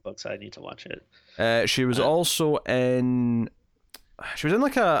the comic book, so I need to watch it. She was also in. She was in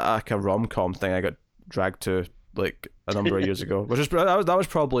like a rom-com thing. I got dragged to like a number of years ago, which is that was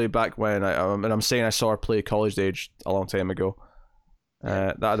probably back when and I'm saying I saw her play college age a long time ago.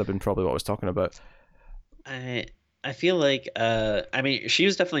 That'd have been probably what I was talking about. I feel like I mean, she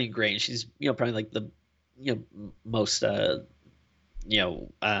was definitely great. She's probably like the most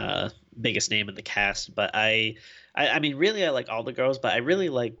biggest name in the cast. But I mean, really, I like all the girls, but I really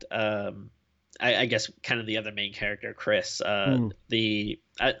liked I guess kind of the other main character, Chris. I'm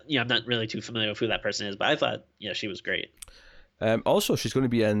not really too familiar with who that person is, but I thought she was great. Also, she's going to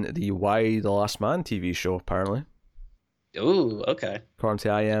be in the Y the Last Man TV show, apparently. Ooh, okay. According to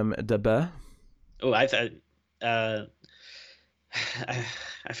IMDb. Oh, I thought. I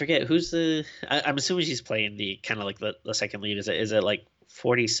forget who's the. I'm assuming she's playing the kind of like the second lead. Is it like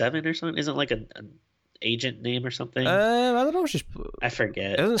 47 or something? Isn't it like an agent name or something? I don't know. I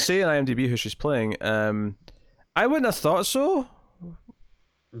forget. It doesn't say in IMDb who she's playing. I wouldn't have thought so.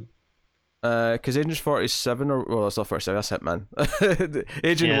 Because Agent 47 well, it's not 47. That's Hitman.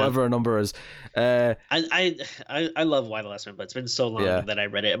 Agent whatever her number is. I love Y the Last Man, but it's been so long that I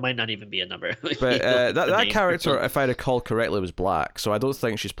read it. It might not even be a number. But that character, if I recall correctly, was black, so I don't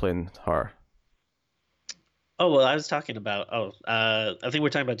think she's playing her. Oh well, I was talking about. I think we're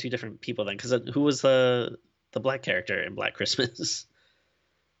talking about two different people then. Because who was the black character in Black Christmas?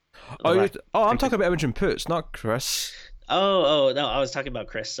 I'm talking about Imogen Poots, not Chris. Oh no, I was talking about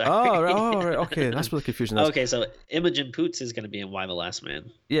Chris. Sorry. Right. Okay, that's really confusing. Okay, so Imogen Poots is going to be in Y the Last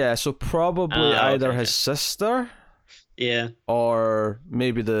Man. Yeah, so probably either his sister. Yeah. Or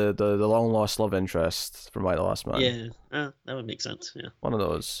maybe the long lost love interest from Y the Last Man. Yeah, that would make sense. Yeah. One of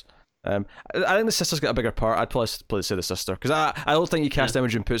those. I think the sister's got a bigger part. I'd probably say the sister, because I don't think you cast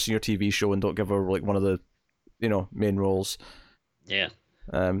Imogen Poots in your TV show and don't give her like one of the main roles. Yeah.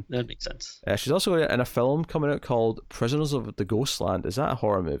 That makes sense. She's also in a film coming out called Prisoners of the Ghostland. Is that a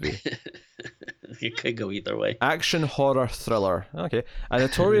horror movie? It could go either way. Action horror thriller. Okay. A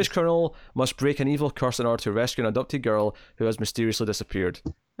notorious criminal must break an evil curse in order to rescue an adopted girl who has mysteriously disappeared.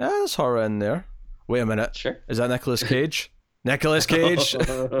 There's horror in there. Wait a minute. Sure. Is that Nicolas Cage? Nicolas Cage.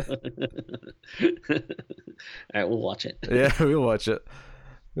 All right, we'll watch it. Yeah, we'll watch it.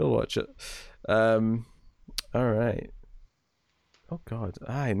 All right. Oh God!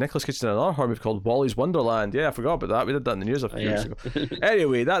 Nicolas Cage did another horror movie called Wally's Wonderland. Yeah, I forgot about that. We did that in the news a few years ago.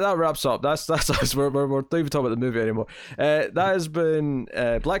 Anyway, that wraps up. That's us. We're not even talking about the movie anymore. That has been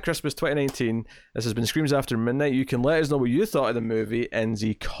Black Christmas 2019. This has been Screams After Midnight. You can let us know what you thought of the movie in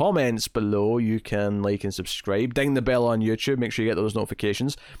the comments below. You can like and subscribe. Ding the bell on YouTube. Make sure you get those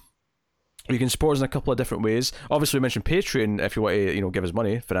notifications. You can support us in a couple of different ways. Obviously, we mentioned Patreon if you want to, give us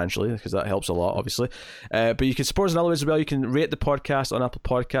money financially, because that helps a lot, obviously. But you can support us in other ways as well. You can rate the podcast on Apple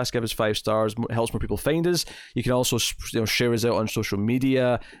Podcasts, give us 5 stars, helps more people find us. You can also, share us out on social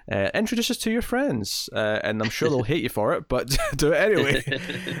media, introduce us to your friends, and I'm sure they'll hate you for it, but do it anyway.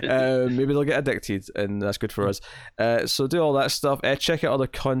 Maybe they'll get addicted, and that's good for us. So do all that stuff. Check out other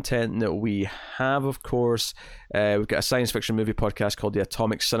content that we have, of course. We've got a science fiction movie podcast called The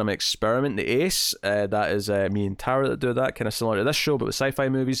Atomic Cinema Experiment, The ACE. That is me and Tara that do that, kind of similar to this show, but with sci-fi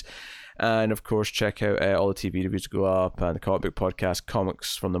movies. And of course, check out all the TV reviews that go up, and the comic book podcast,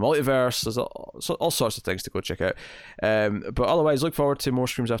 Comics from the Multiverse. There's all sorts of things to go check out. But otherwise, look forward to more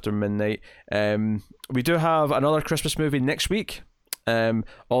Screams After Midnight. We do have another Christmas movie next week.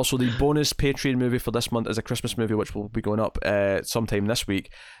 Also, the bonus Patreon movie for this month is a Christmas movie, which will be going up sometime this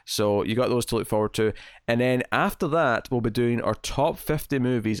week. So you got those to look forward to. And then after that, we'll be doing our top 50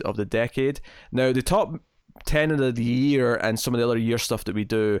 movies of the decade. Now, the top 10 of the year and some of the other year stuff that we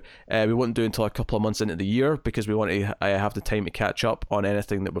do, we won't do until a couple of months into the year, because we want to have the time to catch up on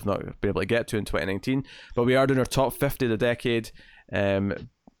anything that we've not been able to get to in 2019. But we are doing our top 50 of the decade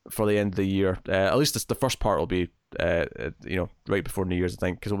for the end of the year. At least the first part will be right before New Year's, I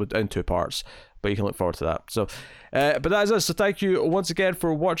think, because we'll be in 2 parts, but you can look forward to that. So but that is us. So thank you once again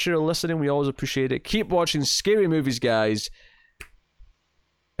for watching or listening. We always appreciate it. Keep watching scary movies, guys,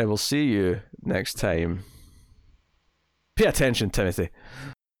 and we'll see you next time. Pay attention, Timothy.